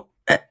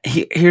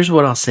here's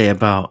what I'll say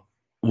about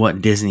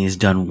what Disney has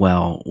done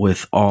well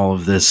with all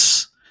of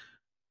these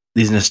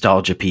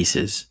nostalgia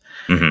pieces,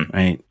 mm-hmm.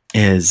 right?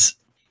 Is,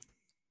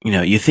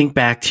 you think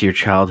back to your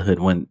childhood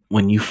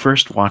when you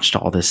first watched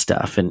all this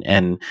stuff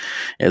and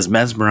as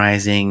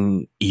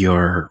mesmerizing,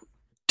 you're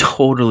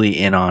totally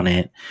in on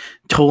it,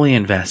 totally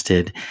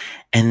invested.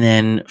 And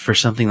then for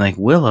something like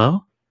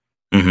Willow,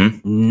 mm-hmm.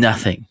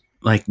 nothing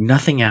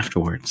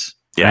afterwards.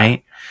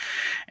 Right.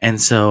 And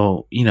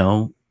so,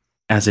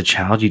 as a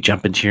child, you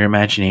jump into your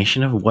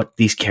imagination of what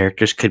these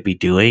characters could be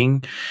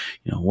doing,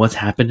 what's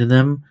happened to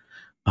them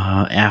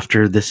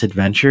after this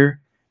adventure.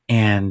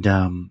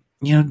 And,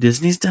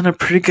 Disney's done a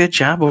pretty good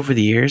job over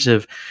the years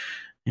of,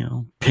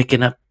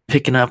 picking up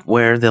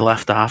where they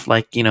left off,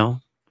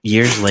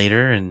 years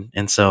later,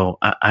 and so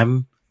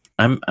I'm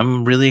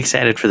really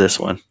excited for this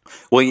one.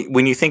 Well,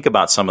 when you think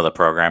about some of the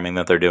programming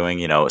that they're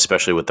doing,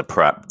 especially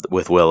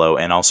with Willow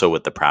and also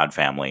with the Proud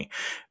Family,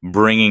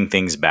 bringing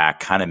things back,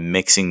 kind of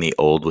mixing the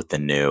old with the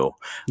new.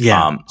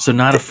 Yeah. So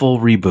not a full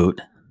reboot.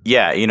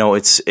 Yeah,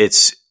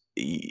 it's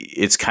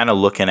kind of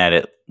looking at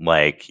it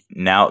like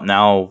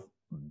now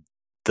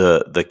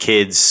the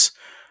kids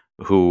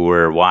who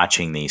were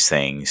watching these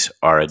things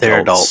are adults. They're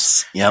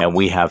adults. Yep. And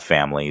we have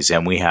families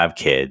and we have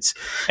kids.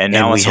 And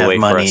now it's a way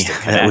for us to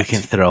connect. That we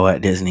can throw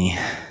at Disney.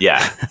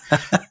 Yeah,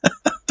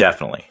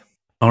 definitely.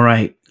 All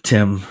right,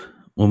 Tim.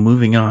 Well,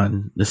 moving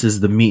on. This is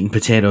the meat and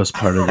potatoes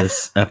part of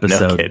this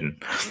episode. No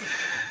kidding.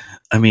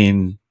 I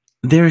mean,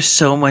 there's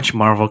so much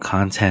Marvel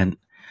content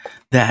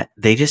that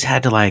they just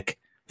had to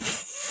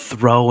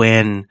throw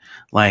in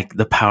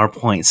the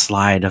PowerPoint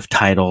slide of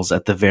titles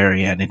at the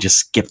very end and just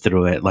skip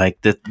through it.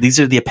 These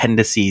are the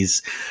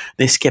appendices.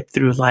 They skip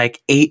through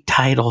 8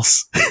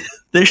 titles.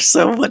 There's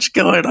so much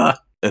going on.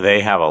 They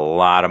have a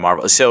lot of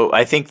Marvel. So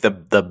I think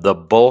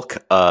the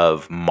bulk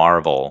of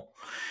Marvel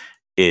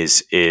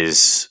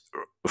is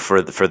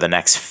for the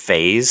next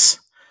phase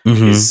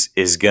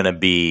is going to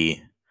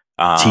be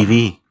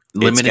TV.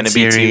 Limited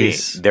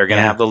series. They're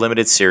going to have the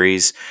limited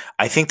series.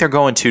 I think they're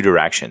going 2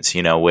 directions,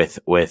 with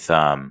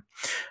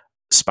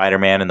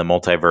Spider-Man and the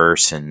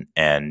multiverse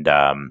and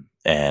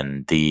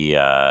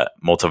the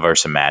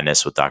multiverse of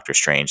madness with Doctor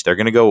Strange.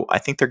 I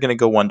think they're going to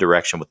go one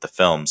direction with the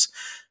films,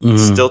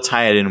 still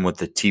tie it in with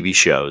the TV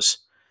shows.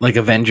 Like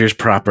Avengers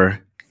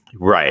proper.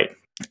 Right.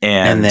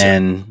 And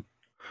then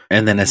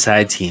and then a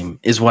side team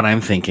is what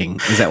I'm thinking.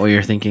 Is that what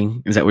you're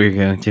thinking? Is that what you're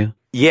going to?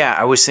 Yeah,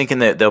 I was thinking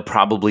that they'll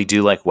probably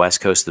do like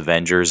West Coast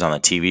Avengers on the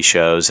TV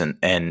shows,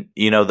 and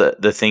you know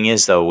the thing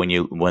is though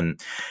when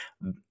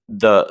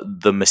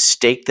the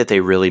mistake that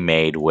they really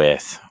made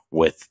with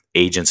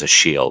Agents of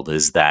Shield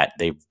is that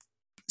they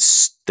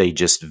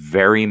just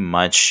very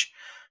much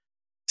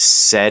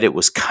said it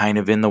was kind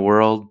of in the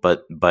world,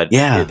 but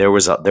yeah, there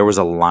was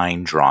a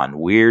line drawn.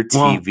 We're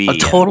TV, a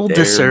total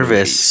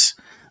disservice.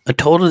 A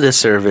total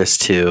disservice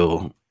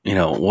to, you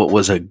know, what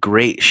was a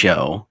great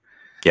show.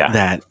 Yeah,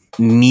 that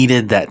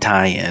needed that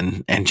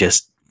tie-in, and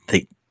just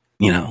they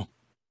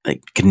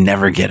could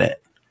never get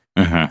it.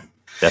 Mm-hmm.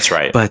 That's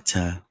right. But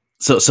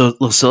so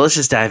let's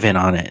just dive in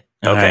on it.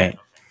 Okay. Right?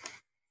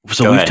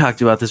 So we've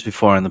talked about this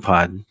before on the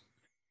pod.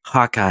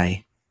 Hawkeye,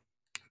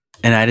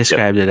 and I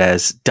described it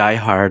as Die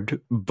Hard,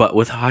 but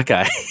with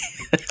Hawkeye.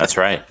 That's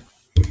right.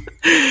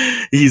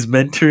 He's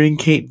mentoring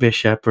Kate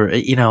Bishop, or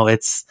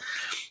it's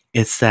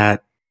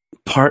that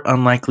part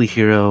unlikely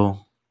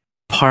hero,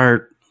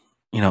 part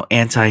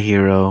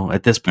anti-hero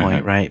at this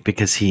point, right?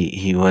 Because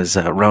he was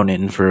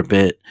Ronin for a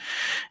bit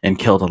and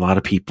killed a lot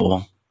of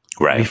people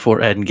before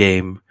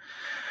Endgame.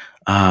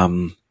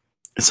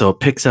 So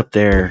it picks up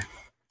there,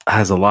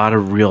 has a lot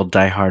of real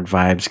Die Hard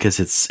vibes because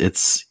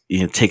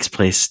it takes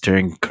place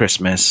during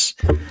Christmas.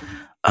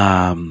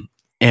 And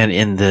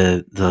in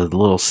the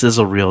little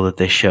sizzle reel that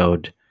they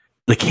showed,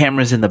 the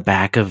camera's in the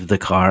back of the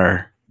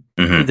car.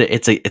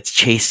 Mm-hmm. It's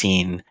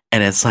chasing,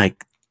 and it's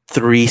like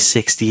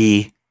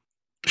 360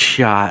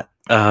 shot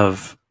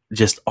of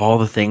just all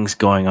the things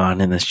going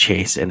on in this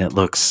chase, and it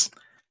looks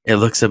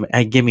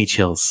give me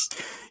chills.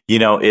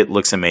 It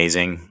looks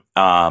amazing.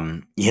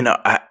 I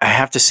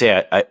have to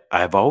say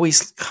I've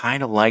always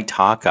kind of liked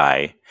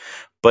Hawkeye,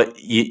 but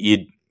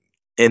you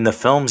in the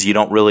films you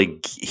don't really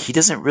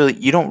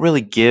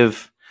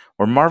give,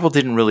 or Marvel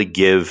didn't really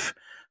give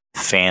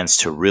fans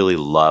to really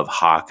love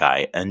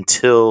Hawkeye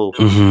until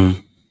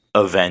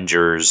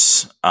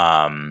Avengers,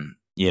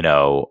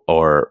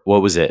 or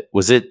what was it?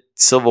 Was it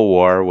Civil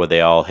War where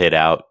they all hid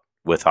out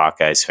with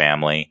Hawkeye's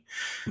family?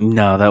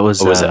 No, that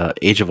was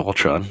Age of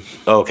Ultron.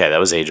 Okay, that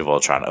was Age of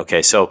Ultron.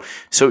 Okay, so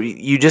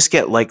you just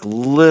get like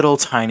little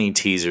tiny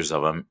teasers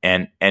of him,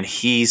 and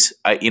he's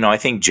I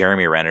think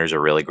Jeremy Renner's a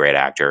really great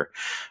actor.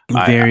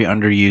 Very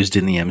underused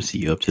in the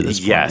MCU up to this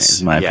point,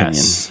 in my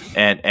opinion.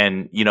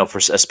 And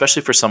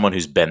especially for someone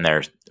who's been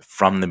there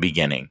from the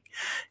beginning,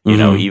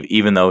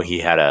 even though he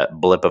had a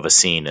blip of a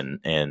scene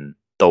in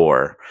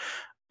Thor.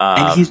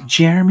 And he's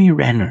Jeremy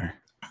Renner.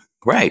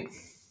 Right.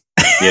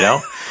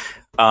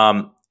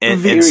 And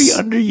very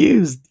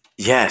underused.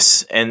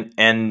 Yes.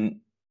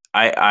 And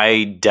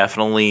I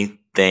definitely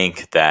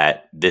think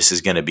that this is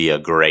going to be a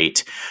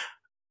great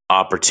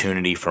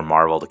opportunity for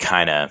Marvel to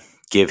kind of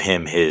give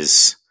him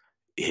his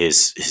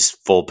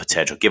full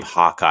potential, give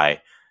Hawkeye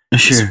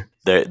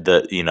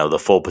the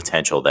full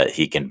potential that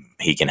he can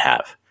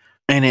have.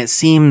 And it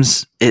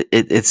seems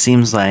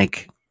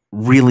like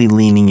really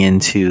leaning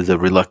into the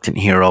reluctant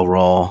hero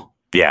role.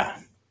 Yeah.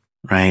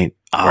 Right.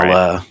 A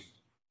la,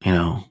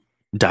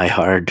 Die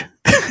Hard.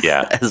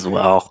 Yeah. As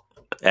well.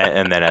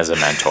 And then as a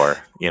mentor,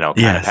 kind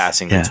of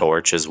passing the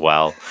torch as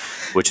well,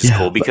 which is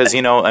cool because,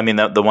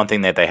 the one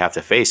thing that they have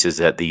to face is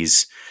that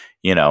these,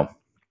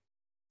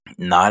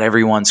 not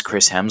everyone's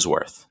Chris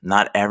Hemsworth.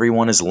 Not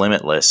everyone is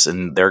limitless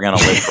and they're going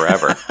to live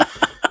forever.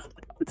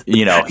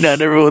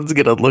 Not everyone's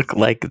going to look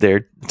like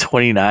they're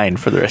 29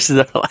 for the rest of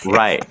their life.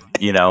 Right.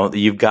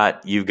 You've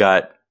got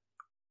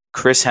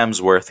Chris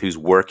Hemsworth, who's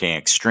working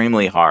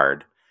extremely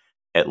hard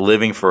at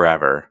living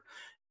forever.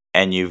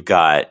 And you've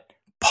got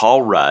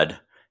Paul Rudd,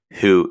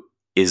 who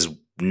is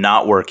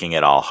not working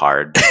at all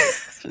hard.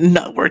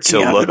 Not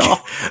working out at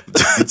all.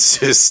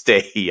 To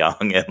stay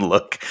young and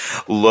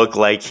look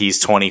like he's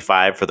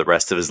 25 for the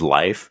rest of his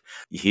life.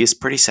 He is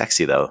pretty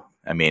sexy, though.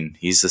 I mean,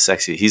 he's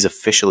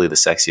officially the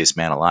sexiest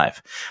man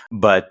alive.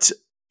 But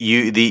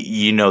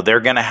they're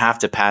going to have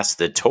to pass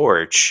the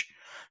torch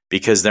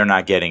because they're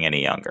not getting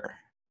any younger.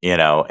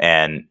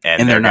 And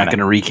they're not going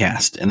to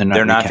recast, and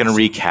they're not going to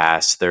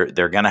recast. They're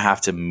going to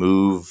have to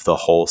move the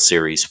whole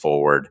series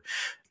forward.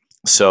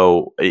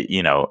 So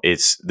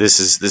this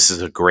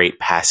is a great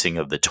passing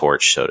of the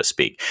torch, so to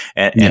speak.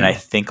 And I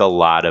think a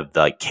lot of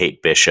like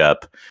Kate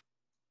Bishop,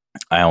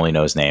 I only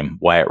know his name,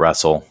 Wyatt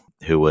Russell,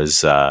 who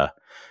was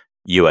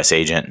U.S.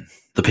 agent,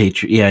 the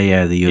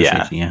Patriot, the U.S.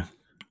 agent, yeah.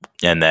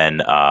 And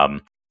then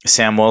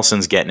Sam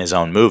Wilson's getting his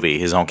own movie,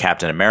 his own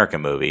Captain America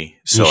movie.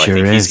 So I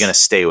think he's going to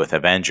stay with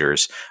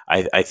Avengers.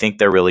 I think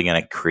they're really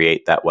going to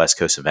create that West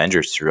Coast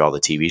Avengers through all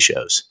the TV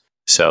shows.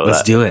 So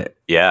let's do it.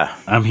 Yeah,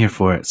 I'm here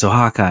for it. So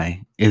Hawkeye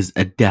is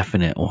a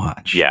definite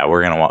watch. Yeah,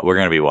 we're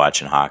gonna be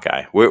watching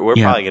Hawkeye. We're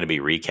probably gonna be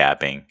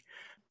recapping.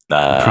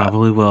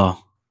 Probably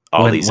will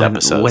all these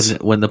episodes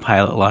when the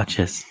pilot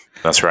launches.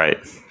 That's right.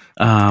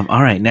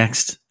 All right,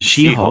 next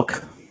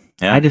She-Hulk.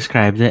 Yeah. I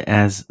described it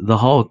as the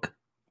Hulk,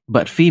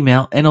 but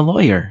female and a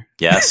lawyer.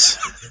 Yes.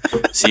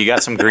 So you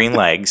got some green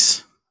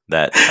legs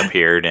that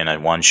appeared in a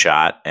one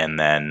shot, and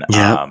then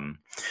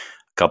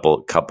a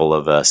couple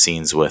of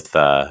scenes with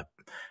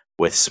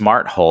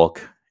Smart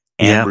Hulk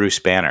and Bruce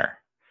Banner.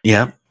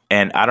 Yeah.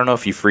 And I don't know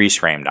if you freeze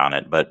framed on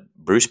it, but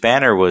Bruce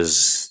Banner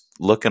was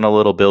looking a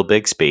little Bill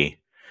Bixby.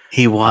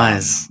 He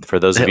was. For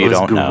those of you who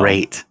don't know.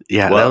 Great.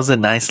 Yeah, that was a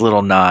nice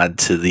little nod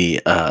to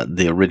the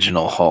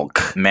original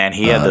Hulk. Man,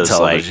 he had those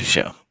like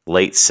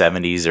late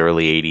 70s,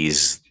 early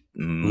 80s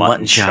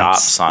mutton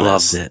chops on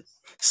his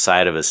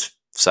side of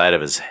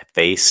his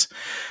face.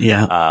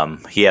 Yeah.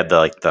 He had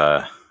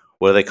the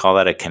what do they call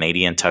that? A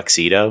Canadian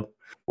tuxedo,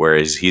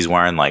 whereas he's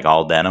wearing like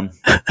all denim.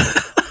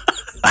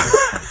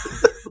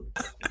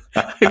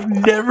 I've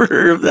never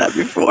heard of that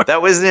before.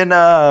 That was in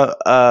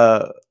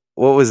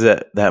what was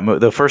it? That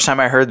the first time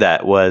I heard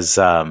that was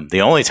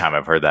the only time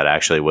I've heard that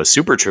actually was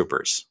Super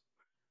Troopers.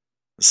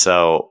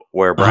 So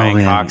where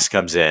Brian Cox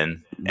comes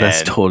in.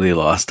 That's totally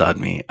lost on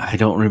me. I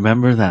don't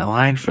remember that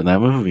line from that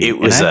movie.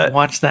 I've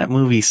watched that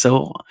movie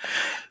so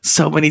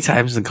many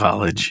times in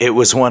college. It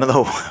was one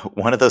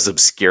of those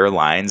obscure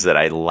lines that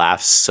I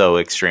laughed so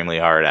extremely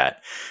hard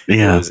at.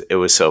 Yeah, it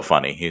was so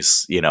funny.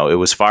 It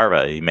was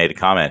Farva. He made a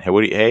comment.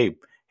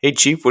 Hey,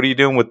 Chief, what are you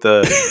doing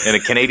in a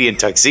Canadian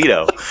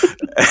tuxedo?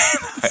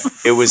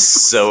 It was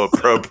so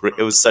appropriate.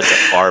 It was such a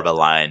Farva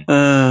line.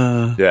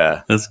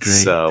 Yeah, that's great.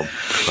 So,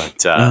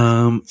 but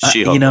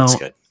She-Hulk looks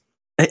good.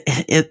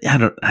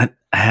 I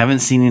haven't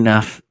seen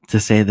enough to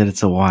say that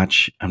it's a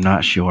watch. I'm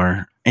not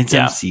sure. It's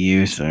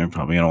MCU, so I'm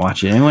probably gonna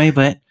watch it anyway.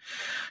 But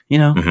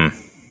mm-hmm.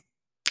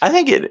 I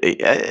think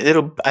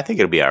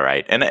it'll be all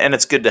right, and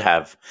it's good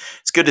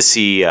to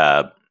see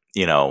Mark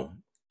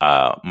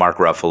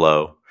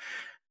Ruffalo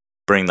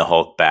bring the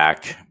Hulk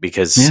back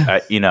because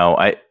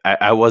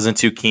I wasn't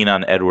too keen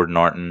on Edward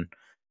Norton,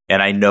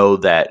 and I know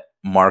that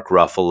Mark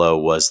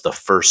Ruffalo was the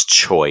first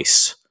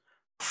choice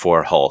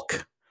for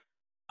Hulk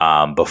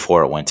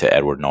before it went to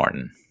Edward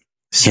Norton.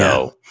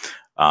 So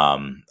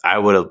I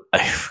would have,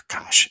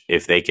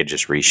 if they could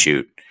just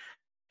reshoot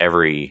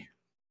every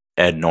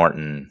Ed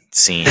Norton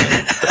scene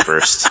in the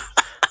first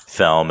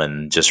film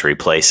and just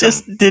replace him.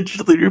 Just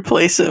digitally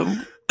replace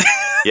him.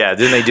 Yeah,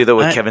 didn't they do that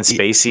with Kevin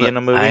Spacey in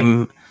a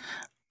movie?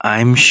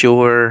 I'm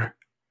sure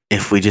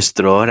if we just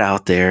throw it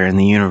out there in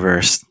the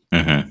universe,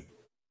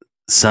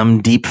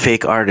 some deep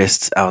fake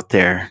artists out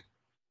there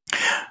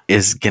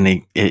is gonna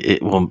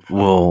it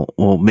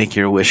will make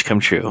your wish come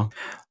true.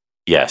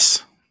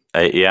 Yes,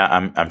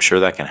 I'm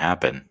sure that can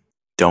happen.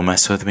 Don't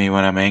mess with me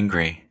when I'm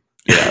angry.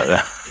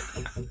 Yeah,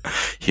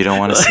 you don't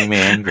want to see me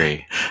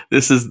angry.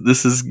 This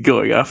is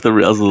going off the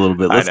rails a little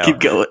bit. Let's keep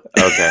going.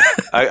 Okay,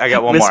 I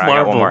got one more. I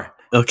got one more.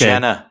 Okay,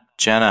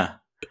 Jenna.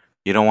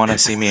 You don't want to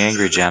see me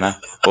angry, Jenna.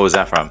 What was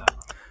that from?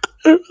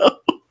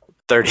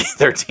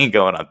 13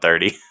 going on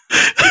 30.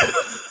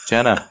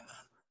 Jenna,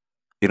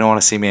 you don't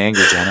want to see me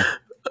angry, Jenna.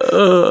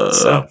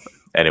 So,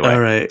 anyway.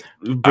 All right.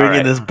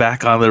 Bringing this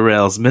back on the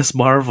rails. Miss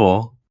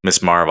Marvel.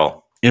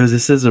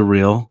 This is a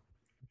reel.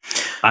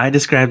 I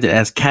described it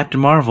as Captain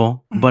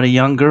Marvel, but a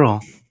young girl.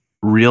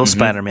 Real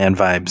Spider-Man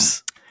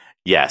vibes.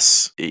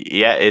 Yes.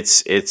 Yeah,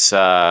 it's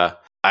I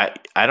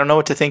don't know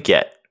what to think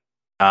yet.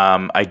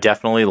 I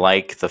definitely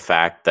like the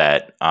fact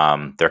that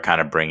they're kind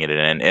of bringing it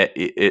in.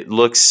 It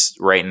looks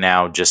right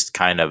now just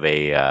kind of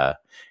a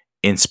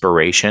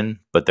inspiration,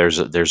 but there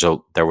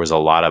was a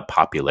lot of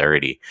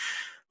popularity,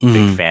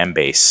 big fan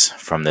base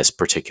from this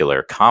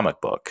particular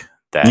comic book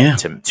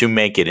that to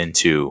make it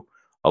into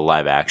a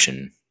live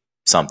action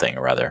something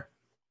or other.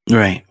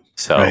 Right.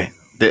 So right.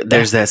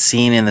 There's that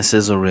scene in the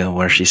sizzle reel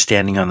where she's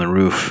standing on the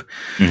roof.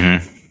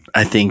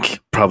 I think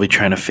probably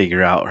trying to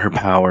figure out her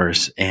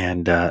powers,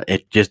 and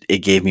it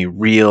gave me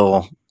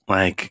real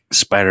like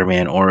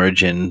Spider-Man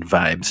origin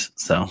vibes.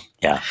 So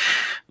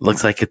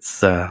looks like it's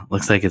gonna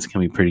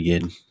be pretty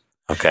good.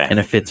 Okay, and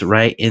if it's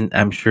right in,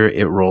 I'm sure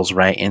it rolls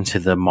right into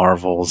the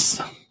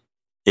Marvels.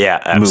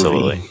 Yeah,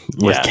 absolutely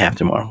with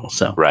Captain Marvel.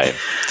 So right,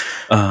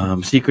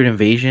 Secret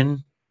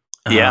Invasion.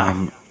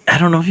 I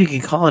don't know if you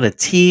can call it a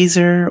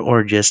teaser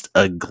or just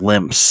a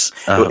glimpse.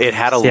 It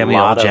had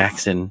Samuel L.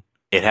 Jackson.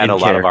 It had a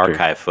lot of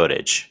archive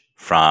footage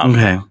from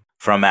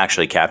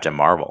actually Captain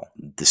Marvel.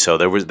 So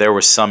there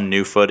was some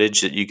new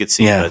footage that you could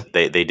see, but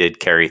they did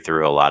carry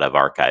through a lot of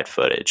archive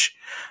footage.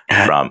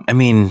 I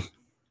mean,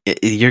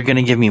 you're going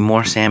to give me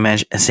more Sam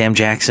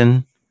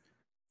Jackson?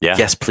 Yeah.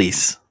 Yes,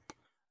 please.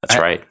 That's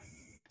right.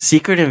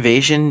 Secret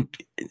Invasion,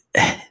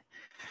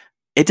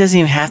 it doesn't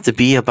even have to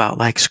be about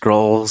like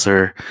Skrulls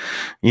or,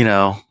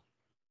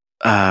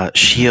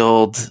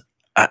 S.H.I.E.L.D.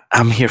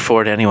 I'm here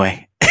for it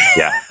anyway.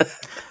 Yeah.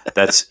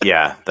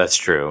 That's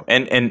true.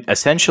 And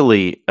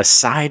essentially,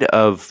 aside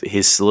of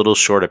his little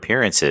short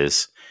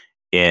appearances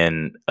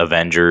in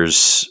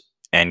Avengers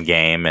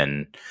Endgame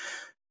and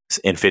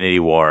Infinity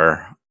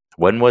War,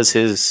 when was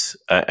his?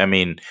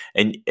 And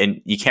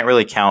you can't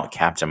really count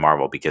Captain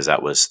Marvel because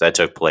that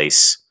took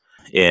place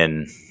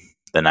in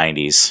the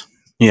 90s.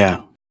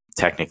 Yeah,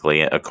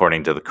 technically,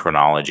 according to the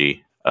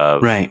chronology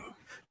of the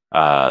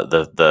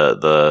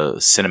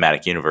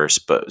cinematic universe.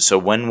 But so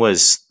when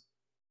was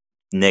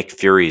Nick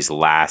Fury's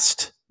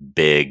last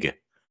big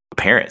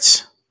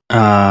appearance in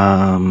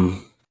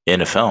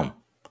a film?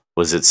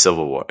 Was it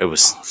Civil War? It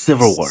was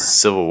Civil War.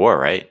 Civil War,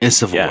 right? It's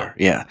Civil War.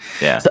 Yeah.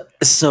 Yeah.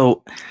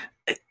 So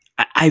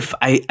I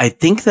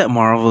think that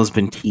Marvel has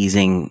been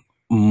teasing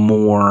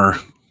more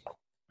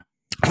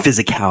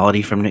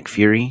physicality from Nick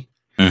Fury.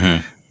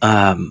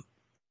 Mm-hmm.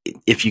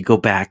 If you go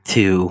back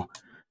to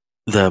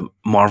the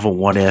Marvel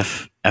What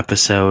If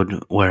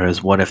episode,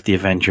 whereas what if the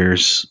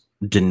Avengers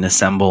didn't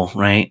assemble,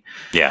 right?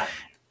 Yeah.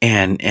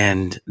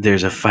 And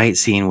there's a fight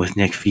scene with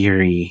Nick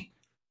Fury,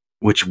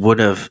 which would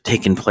have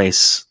taken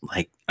place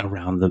like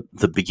around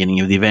the beginning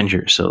of the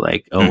Avengers, so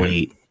like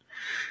 08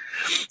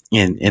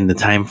 in the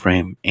time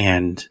frame.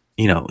 And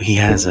you know, he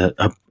has a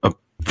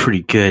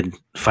pretty good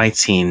fight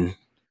scene.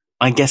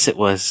 I guess it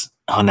was,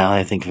 oh, now that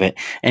I think of it.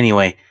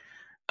 Anyway,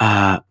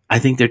 I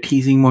think they're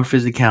teasing more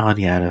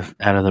physicality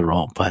out of the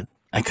role, but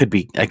I could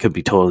be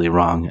totally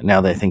wrong.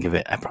 Now that I think of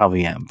it, I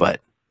probably am,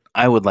 but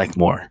I would like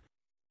more.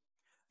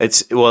 It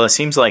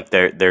seems like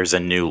there's a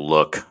new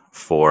look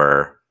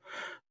for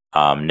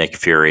Nick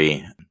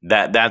Fury.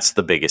 That's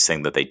the biggest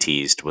thing that they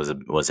teased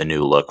was a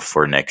new look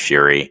for Nick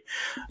Fury.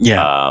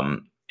 Yeah.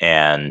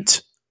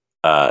 And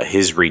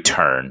his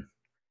return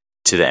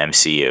to the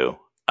MCU.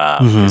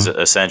 Because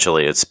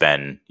essentially it's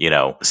been, you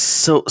know.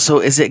 So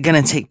is it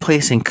going to take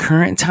place in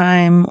current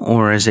time,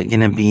 or is it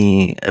going to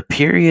be a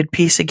period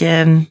piece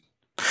again?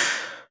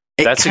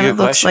 That's a good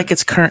question. Looks like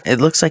it's current.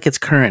 It looks like it's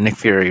current Nick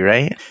Fury,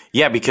 right?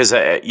 Yeah, because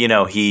you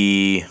know,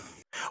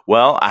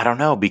 well, I don't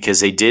know,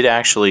 because they did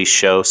actually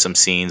show some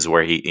scenes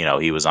where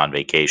he was on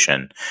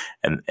vacation,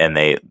 and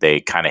they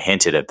kind of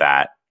hinted at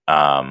that.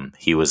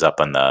 He was up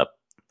in the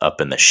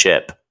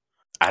ship.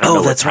 I don't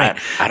know. That's right.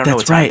 I don't know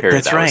what time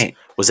period that was.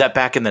 Was that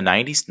back in the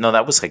 90s? No,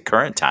 that was like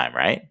current time,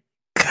 right?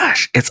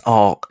 Gosh, it's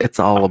all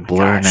a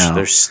blur now.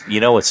 There's, you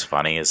know, what's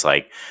funny is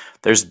like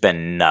there's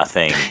been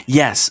nothing.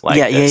 Yes. Like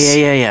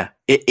yeah.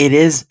 It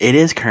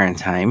is current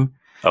time.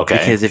 Okay.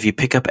 Because if you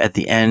pick up at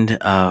the end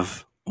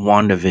of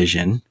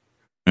WandaVision,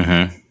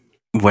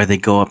 where they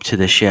go up to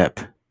the ship,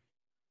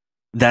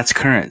 that's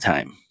current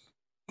time.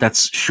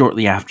 That's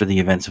shortly after the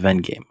events of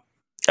Endgame.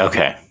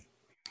 Okay.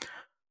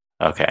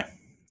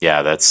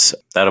 Yeah,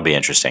 that'll be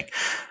interesting.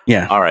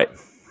 Yeah. All right.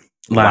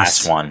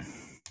 Last one.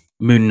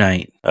 Moon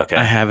Knight. Okay.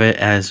 I have it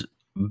as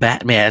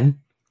Batman,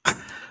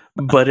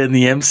 but in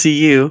the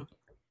MCU,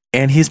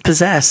 and he's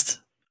possessed.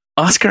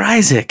 Oscar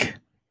Isaac.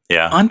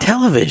 Yeah. On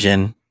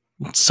television,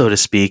 so to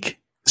speak,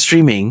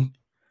 streaming.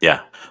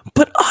 Yeah.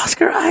 But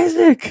Oscar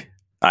Isaac.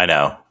 I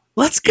know.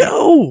 Let's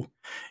go.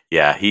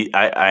 Yeah,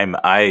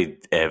 I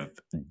have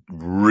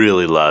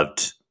really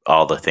loved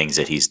all the things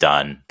that he's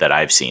done that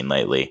I've seen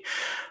lately.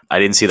 I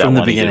didn't see that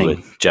one he did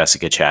with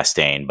Jessica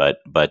Chastain,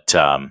 but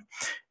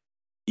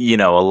you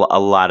know, a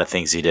lot of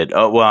things he did.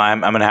 Oh well,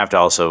 I'm gonna have to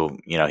also,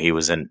 you know, he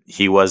was in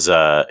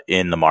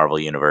the Marvel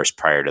universe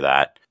prior to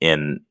that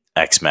in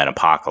X-Men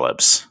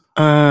Apocalypse.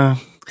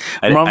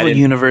 Marvel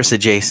Universe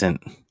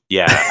adjacent.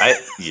 Yeah,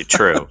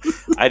 true.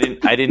 I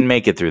didn't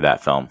make it through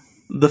that film.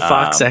 The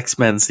Fox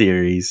X-Men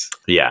series.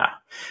 Yeah,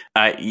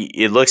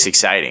 it looks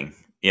exciting.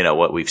 You know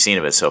what we've seen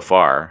of it so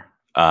far.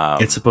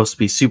 It's supposed to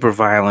be super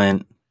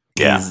violent.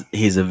 Yeah,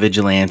 he's a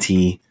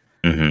vigilante.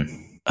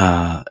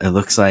 It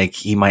looks like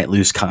he might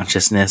lose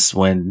consciousness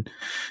when,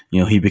 you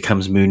know, he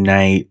becomes Moon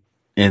Knight,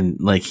 and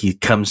like he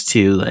comes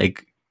to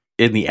like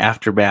in the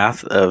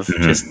aftermath of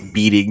just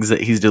beatings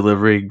that he's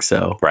delivering.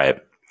 So right.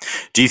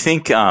 Do you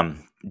think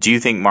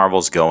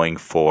Marvel's going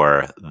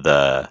for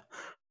the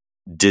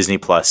Disney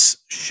Plus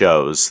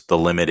shows, the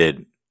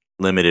limited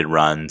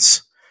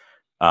runs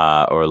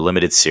or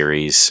limited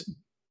series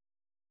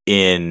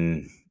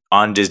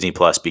on Disney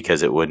Plus,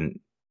 because it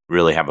wouldn't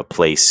really have a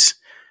place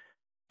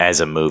as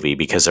a movie,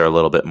 because they're a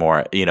little bit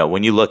more, you know,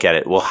 when you look at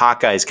it, well,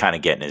 Hawkeye's kind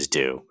of getting his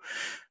due,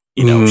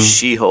 you know,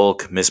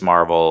 She-Hulk, Ms.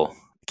 Marvel,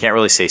 can't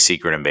really say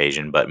Secret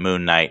Invasion, but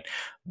Moon Knight,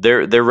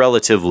 they're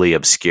relatively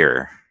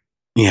obscure.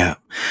 Yeah.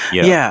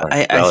 You know, yeah.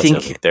 I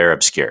think they're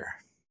obscure.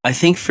 I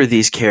think for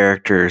these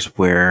characters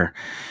where,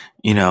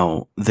 you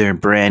know, they're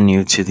brand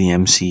new to the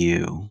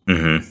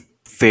MCU,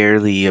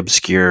 fairly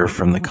obscure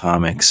from the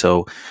comics.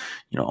 So,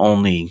 you know,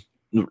 only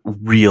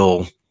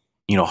real,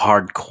 you know,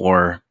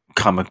 hardcore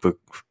comic book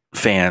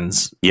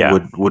fans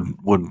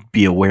would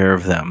be aware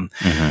of them.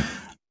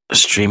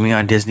 Streaming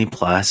on Disney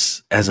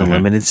Plus as a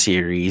limited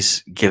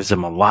series gives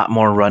them a lot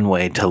more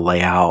runway to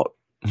lay out,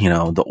 you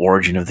know, the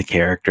origin of the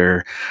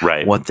character,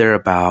 right? What they're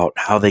about,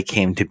 how they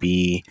came to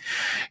be.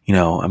 You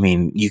know, I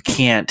mean,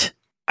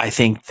 I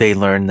think they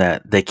learned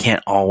that they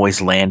can't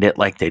always land it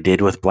like they did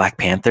with Black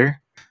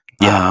Panther.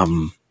 Yeah.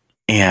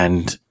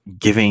 And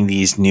giving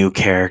these new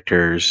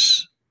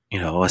characters, you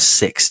know, a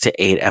 6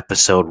 to 8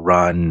 episode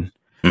run.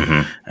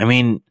 I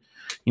mean,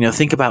 you know,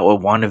 think about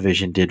what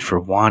WandaVision did for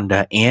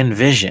Wanda and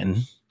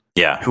Vision.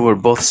 Yeah. Who were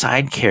both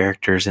side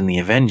characters in the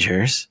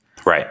Avengers.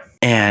 Right.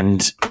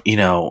 And, you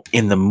know,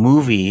 in the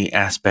movie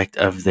aspect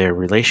of their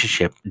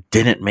relationship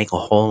didn't make a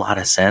whole lot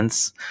of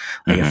sense.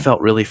 Like it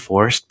felt really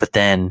forced, but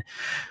then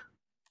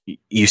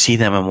you see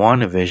them in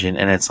WandaVision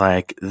and it's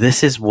like,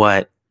 this is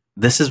what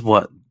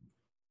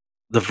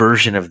the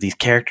version of these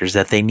characters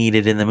that they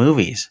needed in the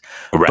movies.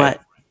 Right.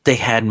 But they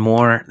had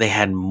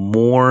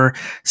more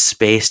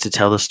space to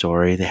tell the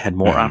story. They had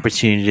more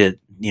opportunity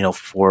to,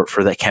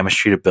 for that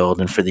chemistry to build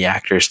and for the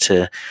actors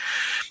to,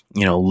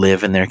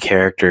 live in their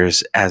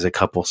characters as a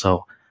couple.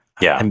 So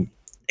yeah,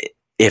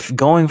 if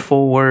going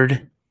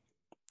forward,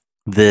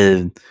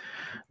 the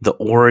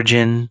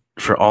origin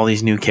for all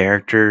these new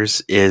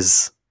characters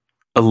is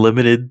a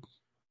limited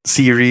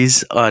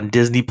series on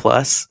Disney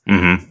Plus,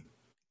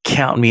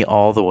 count me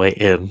all the way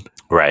in.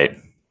 Right.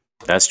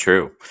 That's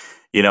true.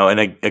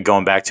 And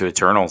going back to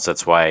Eternals,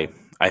 that's why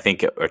I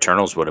think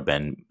Eternals would have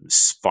been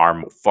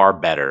far, far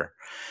better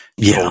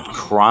told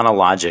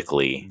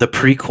chronologically. The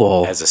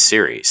prequel as a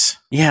series.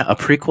 Yeah, a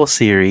prequel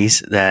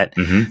series that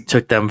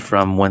took them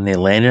from when they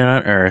landed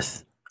on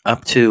Earth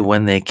up to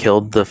when they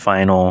killed the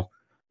final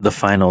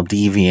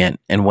deviant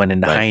and went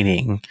into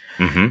hiding.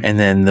 And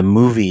then the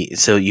movie,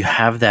 so you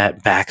have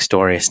that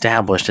backstory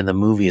established, and the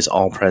movie is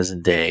all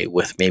present day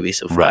with maybe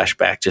some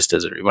flashback just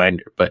as a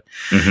reminder. But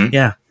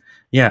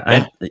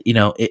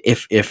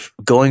if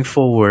going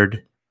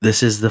forward,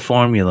 this is the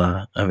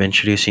formula of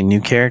introducing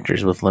new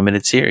characters with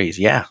limited series.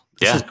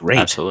 This is great.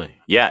 Absolutely.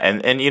 Yeah.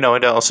 And it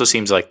also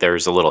seems like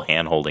there's a little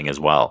hand holding as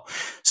well.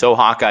 So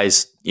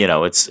Hawkeye's,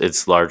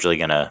 it's largely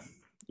going to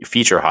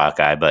feature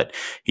Hawkeye, but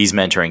he's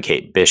mentoring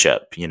Kate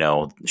Bishop.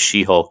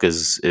 She-Hulk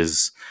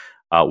is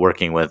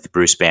working with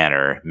Bruce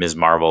Banner. Ms.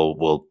 Marvel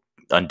will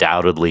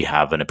undoubtedly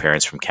have an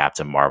appearance from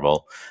Captain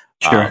Marvel.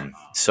 Sure.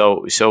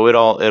 So it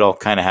all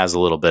kind of has a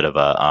little bit of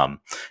a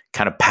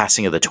kind of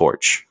passing of the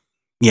torch.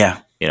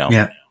 Yeah.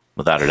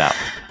 Without a doubt.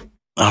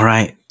 All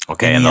right.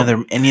 Okay.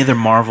 Any other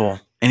Marvel?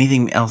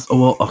 Anything else?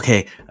 Oh, well,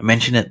 okay. I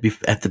mentioned it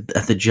at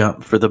the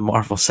jump for the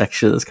Marvel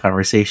section of this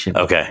conversation.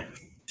 Okay.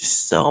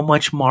 So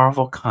much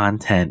Marvel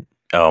content.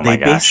 Oh my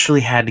gosh. They basically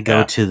had to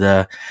go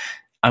to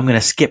I'm going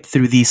to skip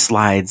through these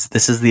slides.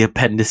 This is the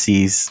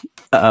appendices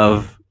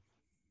of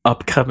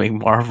upcoming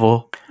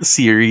Marvel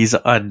series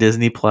on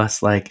Disney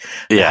Plus, like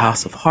the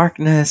House of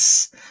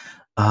Harkness.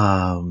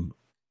 What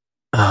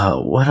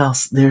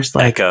else? There's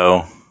like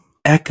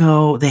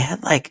Echo. They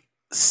had like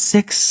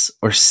 6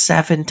 or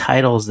 7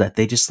 titles that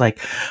they just like.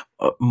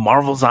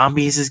 Marvel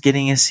Zombies is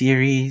getting a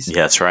series.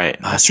 Yeah, that's right.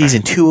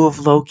 Season 2 of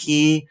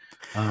Loki.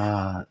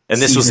 And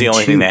this was the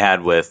only thing they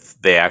had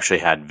they actually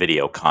had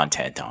video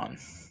content on.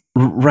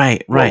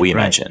 Right. What we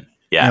mentioned.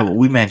 Yeah. What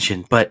we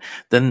mentioned. But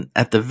then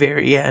at the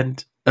very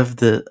end of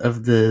the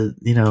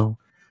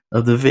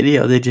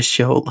video, they just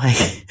showed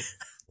like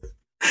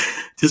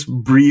just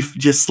brief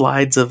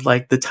slides of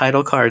like the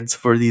title cards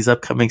for these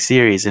upcoming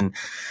series. And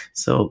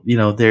so, we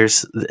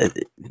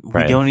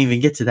don't even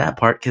get to that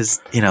part because,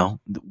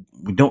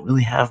 we don't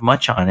really have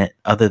much on it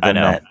other than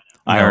that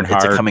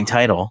Ironheart. It's a coming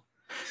title.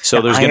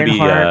 So there's going to be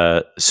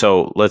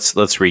so let's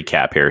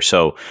recap here.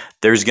 So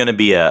there's going to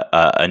be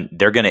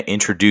they're going to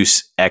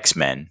introduce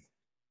X-Men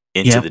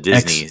into the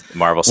Disney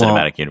Marvel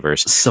Cinematic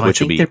Universe. So I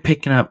think they're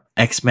picking up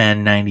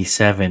X-Men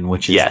 97,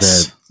 which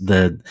is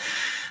the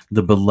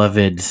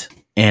beloved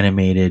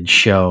animated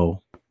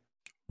show.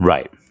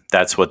 Right.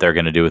 That's what they're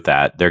going to do with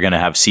that. They're going to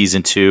have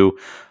season 2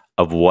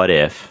 of What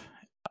If.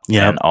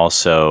 Yeah. And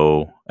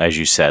also, as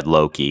you said,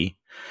 Loki.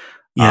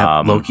 Yeah,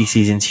 Loki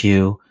season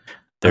 2.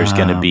 There's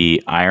going to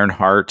be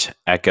Ironheart,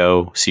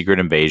 Echo, Secret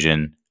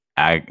Invasion,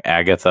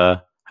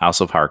 Agatha, House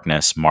of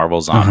Harkness,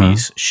 Marvel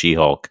Zombies,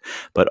 She-Hulk,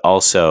 but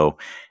also,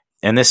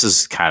 and this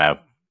is kind of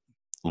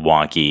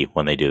wonky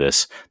when they do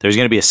this, there's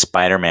going to be a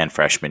Spider-Man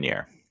freshman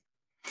year.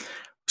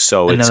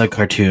 So another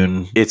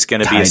cartoon. It's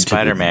going to be a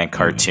Spider-Man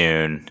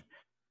cartoon.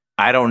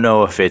 I don't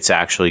know if it's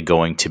actually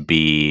going to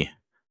be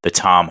the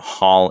Tom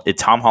Holland.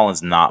 Tom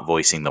Holland's not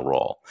voicing the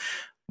role,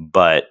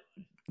 but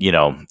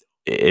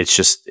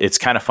it's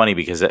kind of funny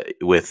because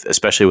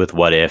especially with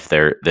What If,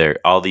 there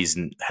all these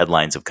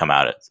headlines have come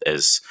out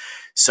as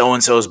so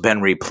and so's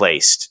been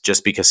replaced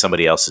just because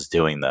somebody else is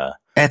doing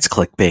that's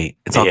clickbait.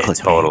 It's all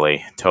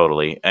clickbait.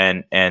 Totally.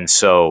 And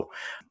so,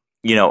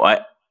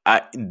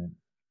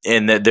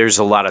 there's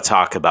a lot of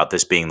talk about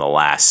this being the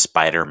last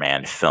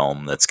Spider-Man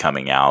film that's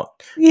coming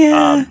out.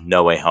 Yeah.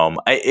 No Way Home.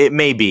 It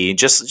may be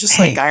just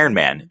like Iron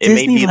Man. It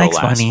Disney may be the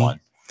last money. One.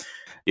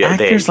 Yeah,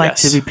 actors like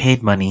to be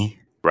paid money.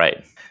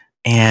 Right.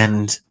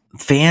 And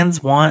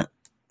fans want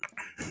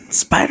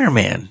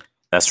Spider-Man.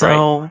 That's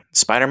right.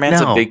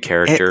 Spider-Man's a big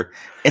character.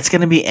 It's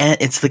going to be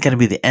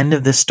the end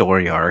of this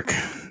story arc.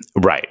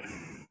 Right.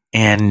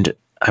 And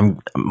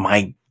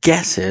my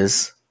guess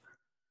is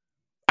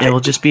it will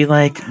just be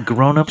like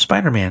grown-up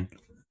Spider-Man.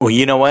 Well,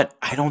 you know what?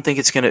 I don't think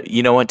it's going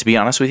to, to be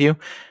honest with you,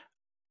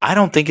 I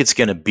don't think it's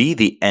going to be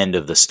the end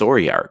of the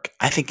story arc.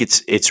 I think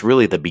it's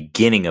really the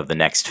beginning of the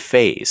next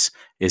phase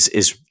is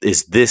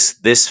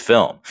this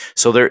film.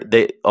 So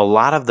a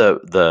lot of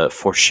the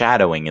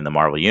foreshadowing in the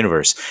Marvel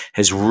universe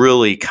has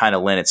really kind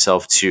of lent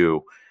itself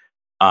to,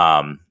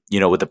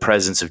 with the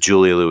presence of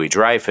Julia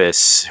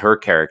Louis-Dreyfus, her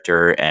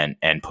character,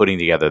 and putting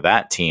together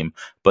that team.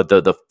 But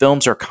the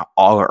films are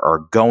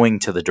going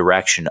to the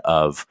direction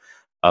of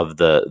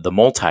the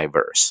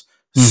multiverse.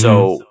 Mm-hmm.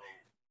 So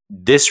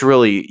this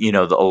really,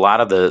 a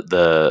lot of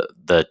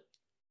the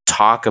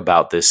talk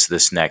about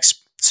this next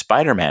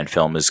Spider-Man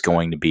film is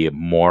going to be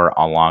more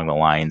along the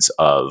lines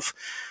of,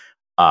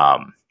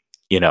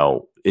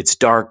 it's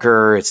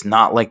darker, it's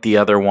not like the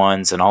other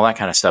ones and all that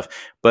kind of stuff.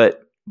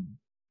 But,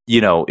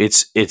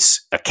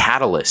 it's a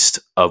catalyst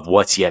of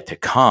what's yet to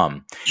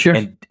come. Sure.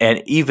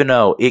 And even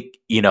though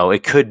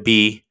it could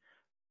be,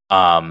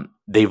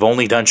 they've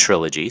only done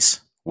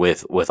trilogies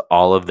with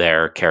all of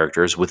their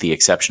characters, with the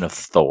exception of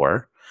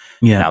Thor.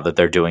 Yeah. Now that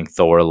they're doing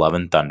Thor: Love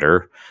and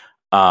Thunder,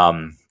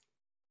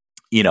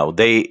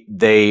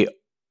 they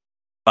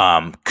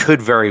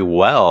could very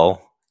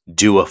well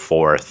do a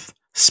fourth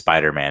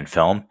Spider-Man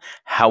film.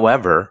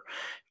 However,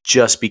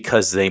 just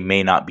because they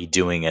may not be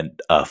doing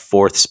a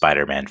fourth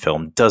Spider-Man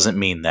film doesn't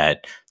mean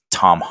that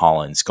Tom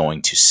Holland's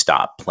going to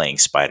stop playing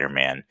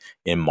Spider-Man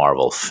in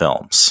Marvel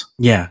films.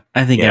 Yeah,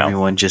 I think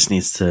everyone just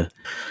needs to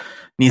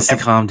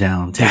calm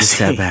down, take a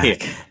step back. Yeah,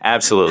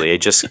 absolutely.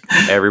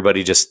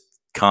 Everybody just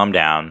calm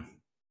down,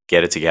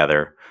 get it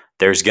together.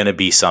 There's going to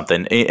be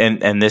something,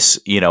 and this,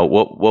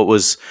 what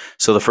was,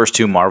 so the first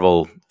two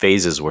Marvel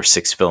phases were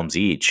 6 films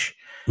each.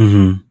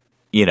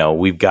 Mm-hmm.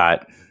 We've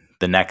got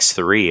the next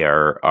 3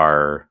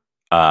 are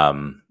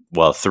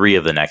 3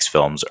 of the next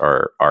films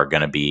are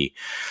going to be,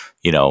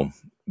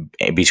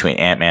 between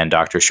Ant-Man,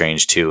 Doctor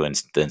Strange 2,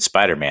 and then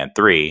Spider-Man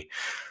 3.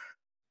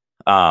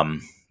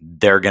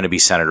 They're going to be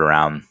centered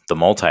around the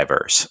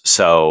multiverse.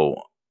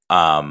 So,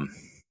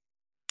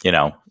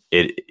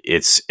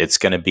 it's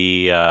going to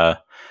be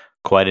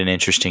quite an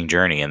interesting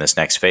journey in this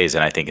next phase,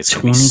 and I think it's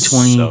going to be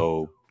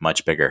so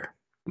much bigger.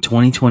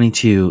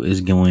 2022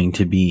 is going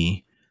to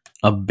be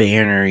a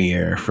banner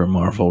year for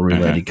Marvel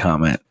related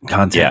content.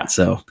 Yeah,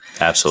 so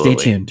absolutely,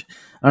 stay tuned.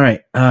 All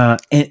right,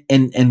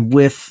 and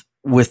with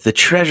the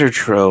treasure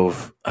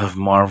trove of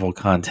Marvel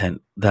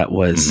content that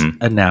was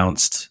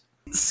announced,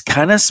 it's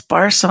kind of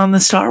sparse on the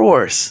Star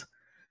Wars.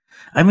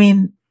 I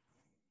mean,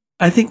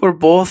 I think we're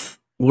both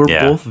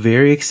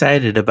very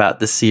excited about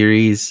the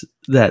series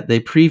that they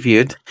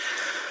previewed.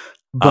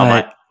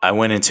 But I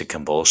went into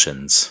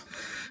convulsions.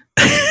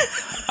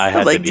 I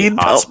had to be Dean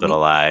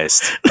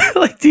hospitalized.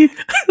 like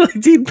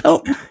Dean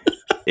Pelton.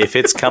 If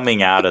it's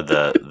coming out of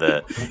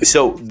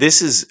so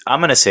this is, I'm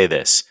going to say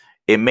this.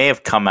 It may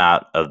have come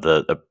out of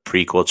the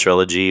prequel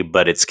trilogy,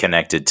 but it's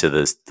connected to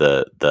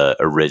the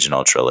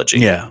original trilogy.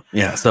 Yeah.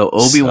 So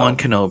Obi-Wan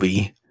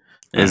Kenobi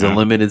is a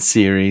limited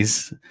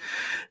series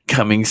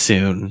coming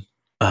soon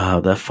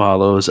that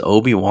follows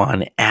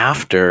Obi-Wan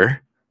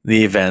after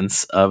the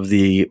events of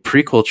the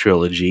prequel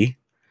trilogy.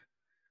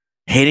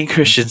 Hayden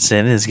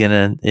Christensen is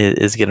gonna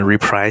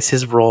reprise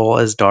his role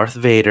as Darth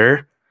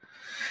Vader,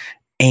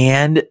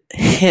 and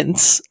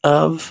hints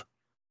of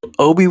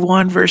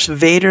Obi-Wan versus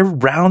Vader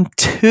round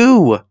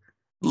 2.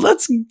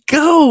 Let's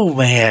go,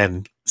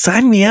 man!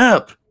 Sign me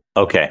up.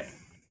 Okay.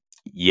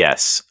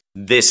 Yes,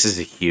 this is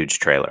a huge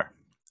trailer.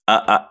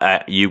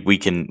 We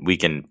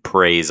can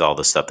praise all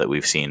the stuff that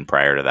we've seen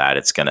prior to that.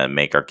 It's gonna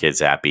make our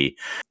kids happy.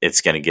 It's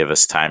gonna give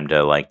us time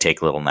to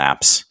take little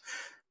naps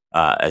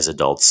as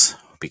adults,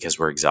 because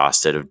we're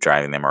exhausted of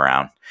driving them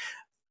around.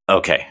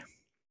 Okay.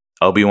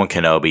 Obi-Wan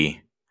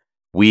Kenobi.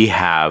 We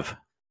have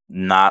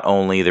not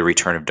only the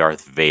return of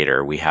Darth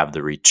Vader, we have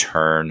the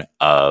return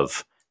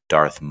of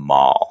Darth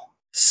Maul.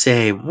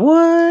 Say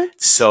what?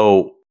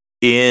 So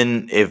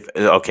one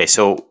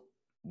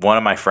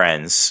of my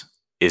friends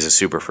is a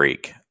super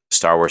freak,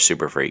 Star Wars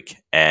super freak,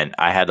 and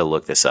I had to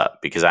look this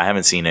up because I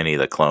haven't seen any of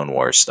the Clone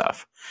Wars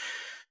stuff.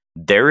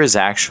 There is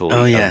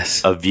actually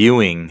a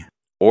viewing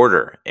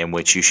order in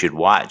which you should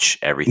watch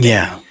everything.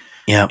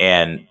 Yeah.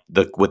 And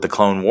with the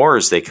Clone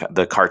Wars,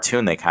 the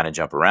cartoon, they kind of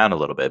jump around a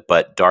little bit.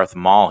 But Darth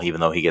Maul,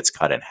 even though he gets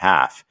cut in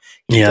half,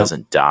 he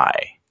doesn't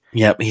die.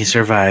 Yep, he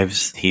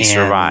survives. He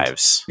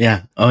survives.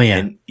 Yeah. Oh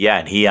yeah.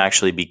 And he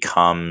actually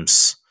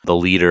becomes the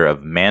leader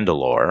of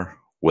Mandalore,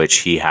 which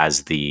he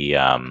has the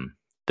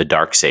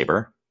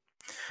Darksaber,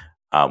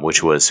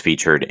 which was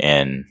featured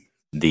in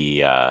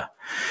the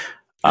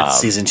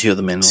season 2 of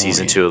the Mandalorian.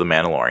 Season 2 of the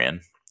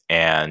Mandalorian,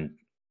 and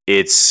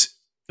it's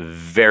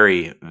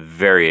very,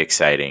 very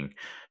exciting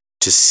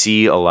to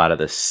see a lot of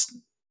this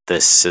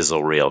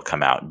sizzle reel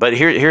come out. But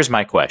here's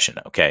my question.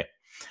 Okay,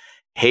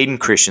 Hayden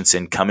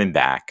Christensen coming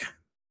back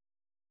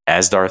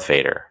as Darth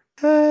Vader.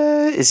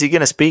 Is he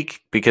going to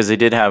speak? Because they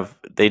did have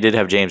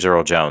James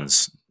Earl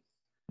Jones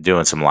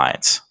doing some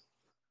lines.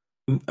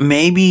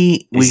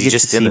 Maybe we get to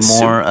see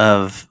more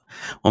of.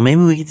 Well,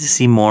 maybe we get to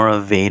see more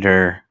of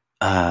Vader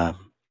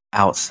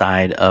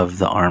outside of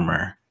the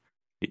armor.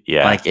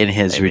 Yeah, like in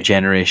his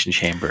regeneration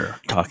chamber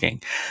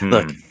talking.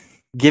 Look,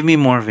 give me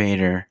more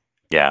Vader.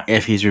 Yeah.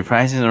 If he's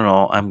reprising the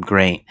role, I'm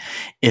great.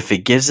 If it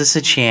gives us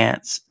a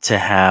chance to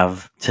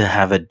have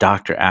a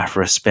Dr.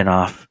 Aphra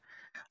spinoff,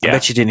 I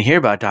bet you didn't hear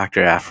about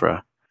Dr.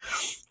 Aphra.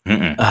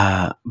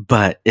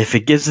 But if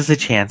it gives us a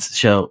chance to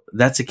show,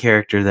 that's a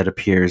character that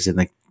appears in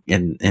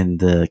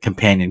the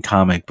companion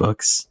comic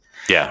books.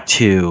 Yeah.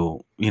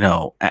 To,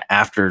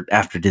 after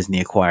Disney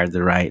acquired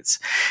the rights,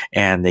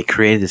 and they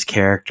created this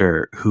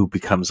character who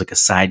becomes like a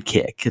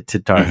sidekick to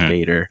Darth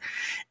Vader,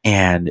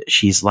 and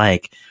she's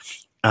like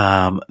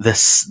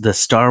the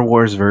Star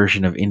Wars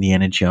version of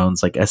Indiana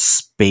Jones, like a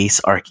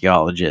space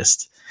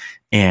archaeologist.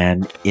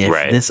 And if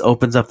this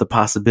opens up the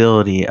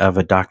possibility of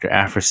a Dr.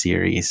 Aphra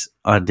series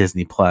on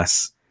Disney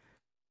Plus,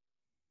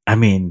 I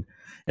mean,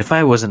 if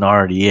I wasn't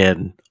already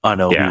in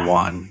on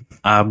Obi-Wan,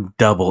 I'm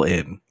double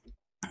in.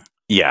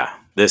 Yeah,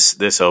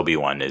 this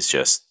Obi-Wan is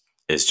just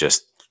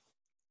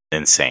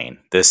insane.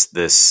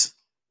 This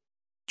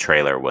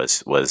trailer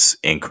was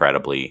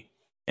incredibly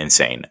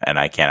insane, and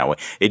I cannot wait.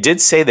 It did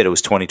say that it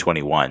was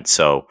 2021,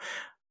 so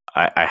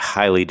I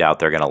highly doubt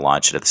they're going to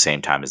launch it at the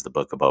same time as the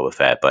Book of Boba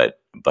Fett. But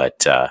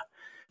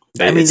I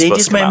mean, they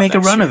just might make a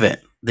run of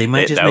it. They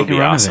might just make a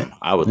run of it.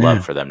 I would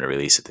love for them to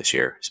release it this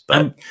year.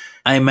 But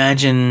I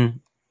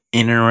imagine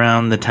in and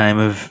around the time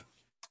of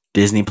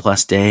Disney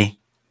Plus Day,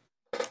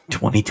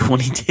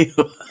 2022.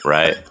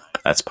 Right,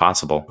 that's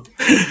possible.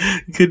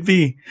 Could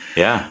be.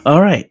 Yeah.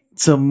 All right.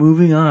 So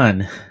moving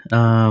on.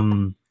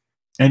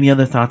 Any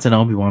other thoughts on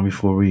Obi-Wan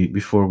before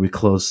we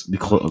close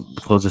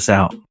this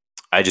out?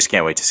 I just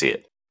can't wait to see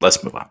it.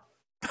 Let's move on.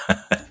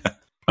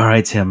 All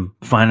right, Tim.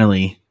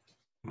 Finally,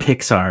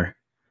 Pixar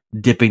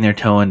dipping their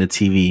toe into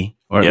TV,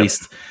 or at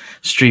least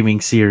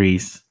streaming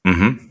series.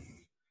 Mm-hmm.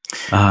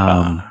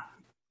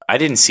 I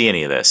didn't see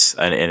any of this,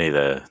 any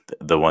of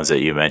the ones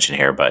that you mentioned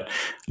here, but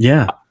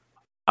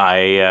tell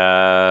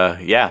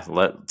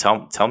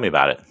me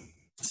about it.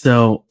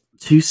 So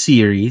 2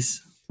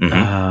 series,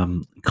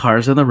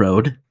 Cars on the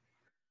Road.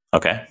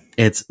 Okay.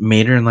 It's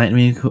Mater and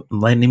Lightning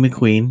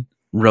McQueen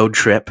road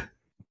trip.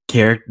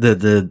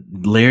 The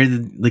Larry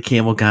the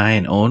Cable Guy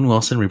and Owen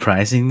Wilson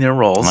reprising their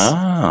roles.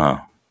 Oh.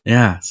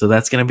 Yeah, so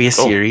that's going to be a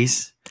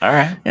series. All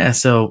right. Yeah,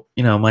 so,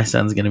 my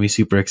son's going to be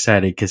super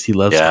excited because he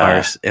loves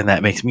cars, and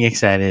that makes me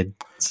excited.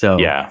 So,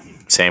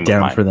 same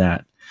down with mine. for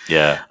that.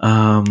 Yeah.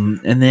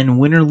 And then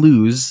Win or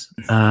Lose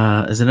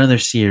is another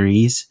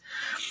series.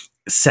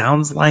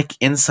 Sounds like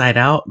Inside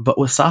Out, but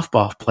with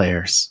softball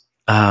players.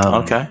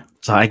 Okay.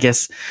 So I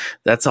guess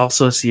that's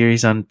also a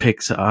series on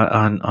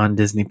on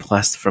Disney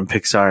Plus from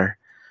Pixar.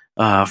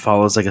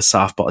 Follows like a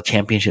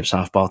championship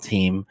softball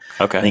team.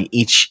 Okay. I think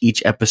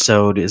each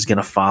episode is going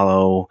to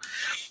follow,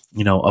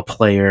 a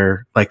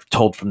player, like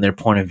told from their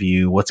point of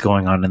view, what's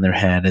going on in their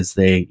head as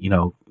they,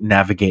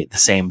 navigate the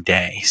same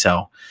day.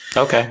 So,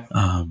 okay.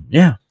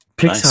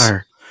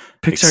 Pixar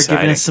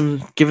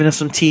Exciting. giving us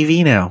some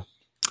TV now.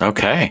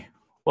 Okay.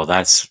 Well,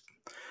 that's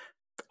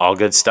all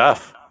good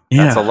stuff.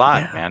 That's a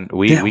lot, man.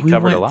 We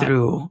covered a lot.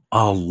 Through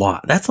a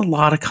lot. That's a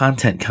lot of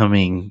content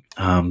coming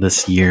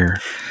this year.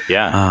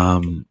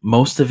 Yeah.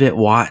 Most of it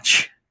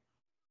watch.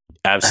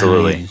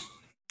 Absolutely.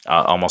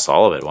 Almost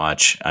all of it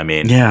watch. I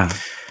mean,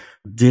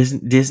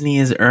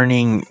 Disney's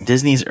earning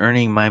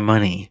my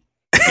money.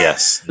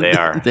 Yes, they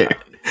are. they're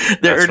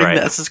earning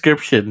that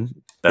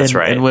subscription. That's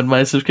right. And when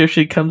my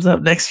subscription comes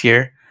up next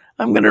year,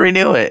 I'm going to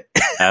renew it.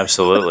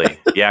 Absolutely.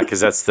 Yeah, because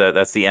that's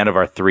the end of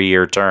our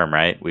 3-year term,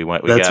 right? We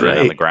got it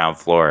on the ground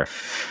floor.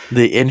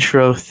 The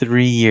intro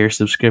 3-year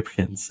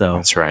subscription. So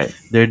that's right.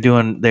 They're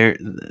doing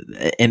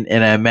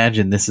and I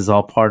imagine this is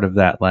all part of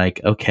that.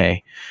 Like,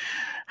 okay,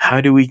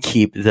 how do we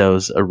keep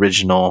those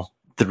original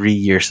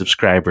 3-year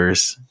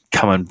subscribers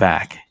coming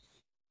back?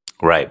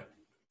 Right.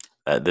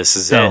 This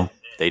is it.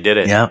 They did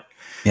it.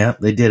 Yep,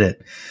 they did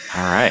it.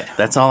 All right.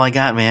 That's all I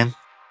got, man.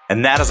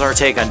 And that is our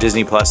take on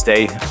Disney Plus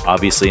Day.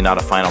 Obviously not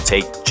a final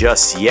take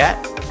just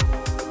yet,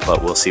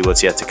 but we'll see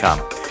what's yet to come.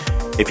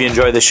 If you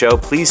enjoy the show,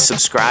 please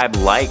subscribe,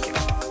 like,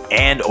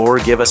 and or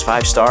give us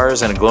 5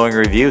 stars and a glowing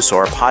review so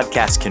our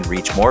podcast can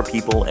reach more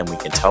people and we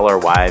can tell our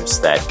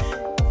wives that,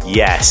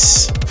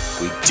 yes,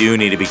 we do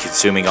need to be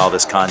consuming all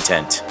this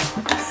content.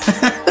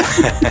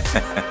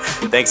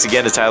 Thanks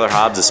again to Tyler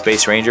Hobbs of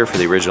Space Ranger for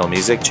the original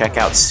music. Check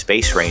out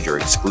Space Ranger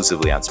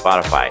exclusively on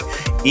Spotify.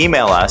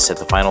 Email us at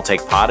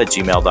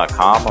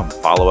thefinaltakepod@gmail.com and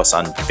follow us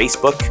on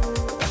Facebook,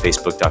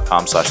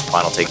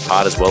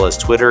 facebook.com/thefinaltakepod, as well as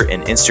Twitter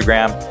and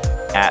Instagram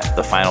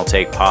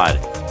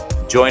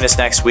 @thefinaltakepod. Join us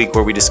next week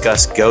where we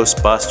discuss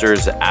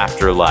Ghostbusters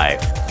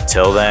Afterlife.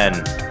 Till then,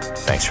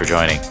 thanks for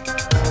joining.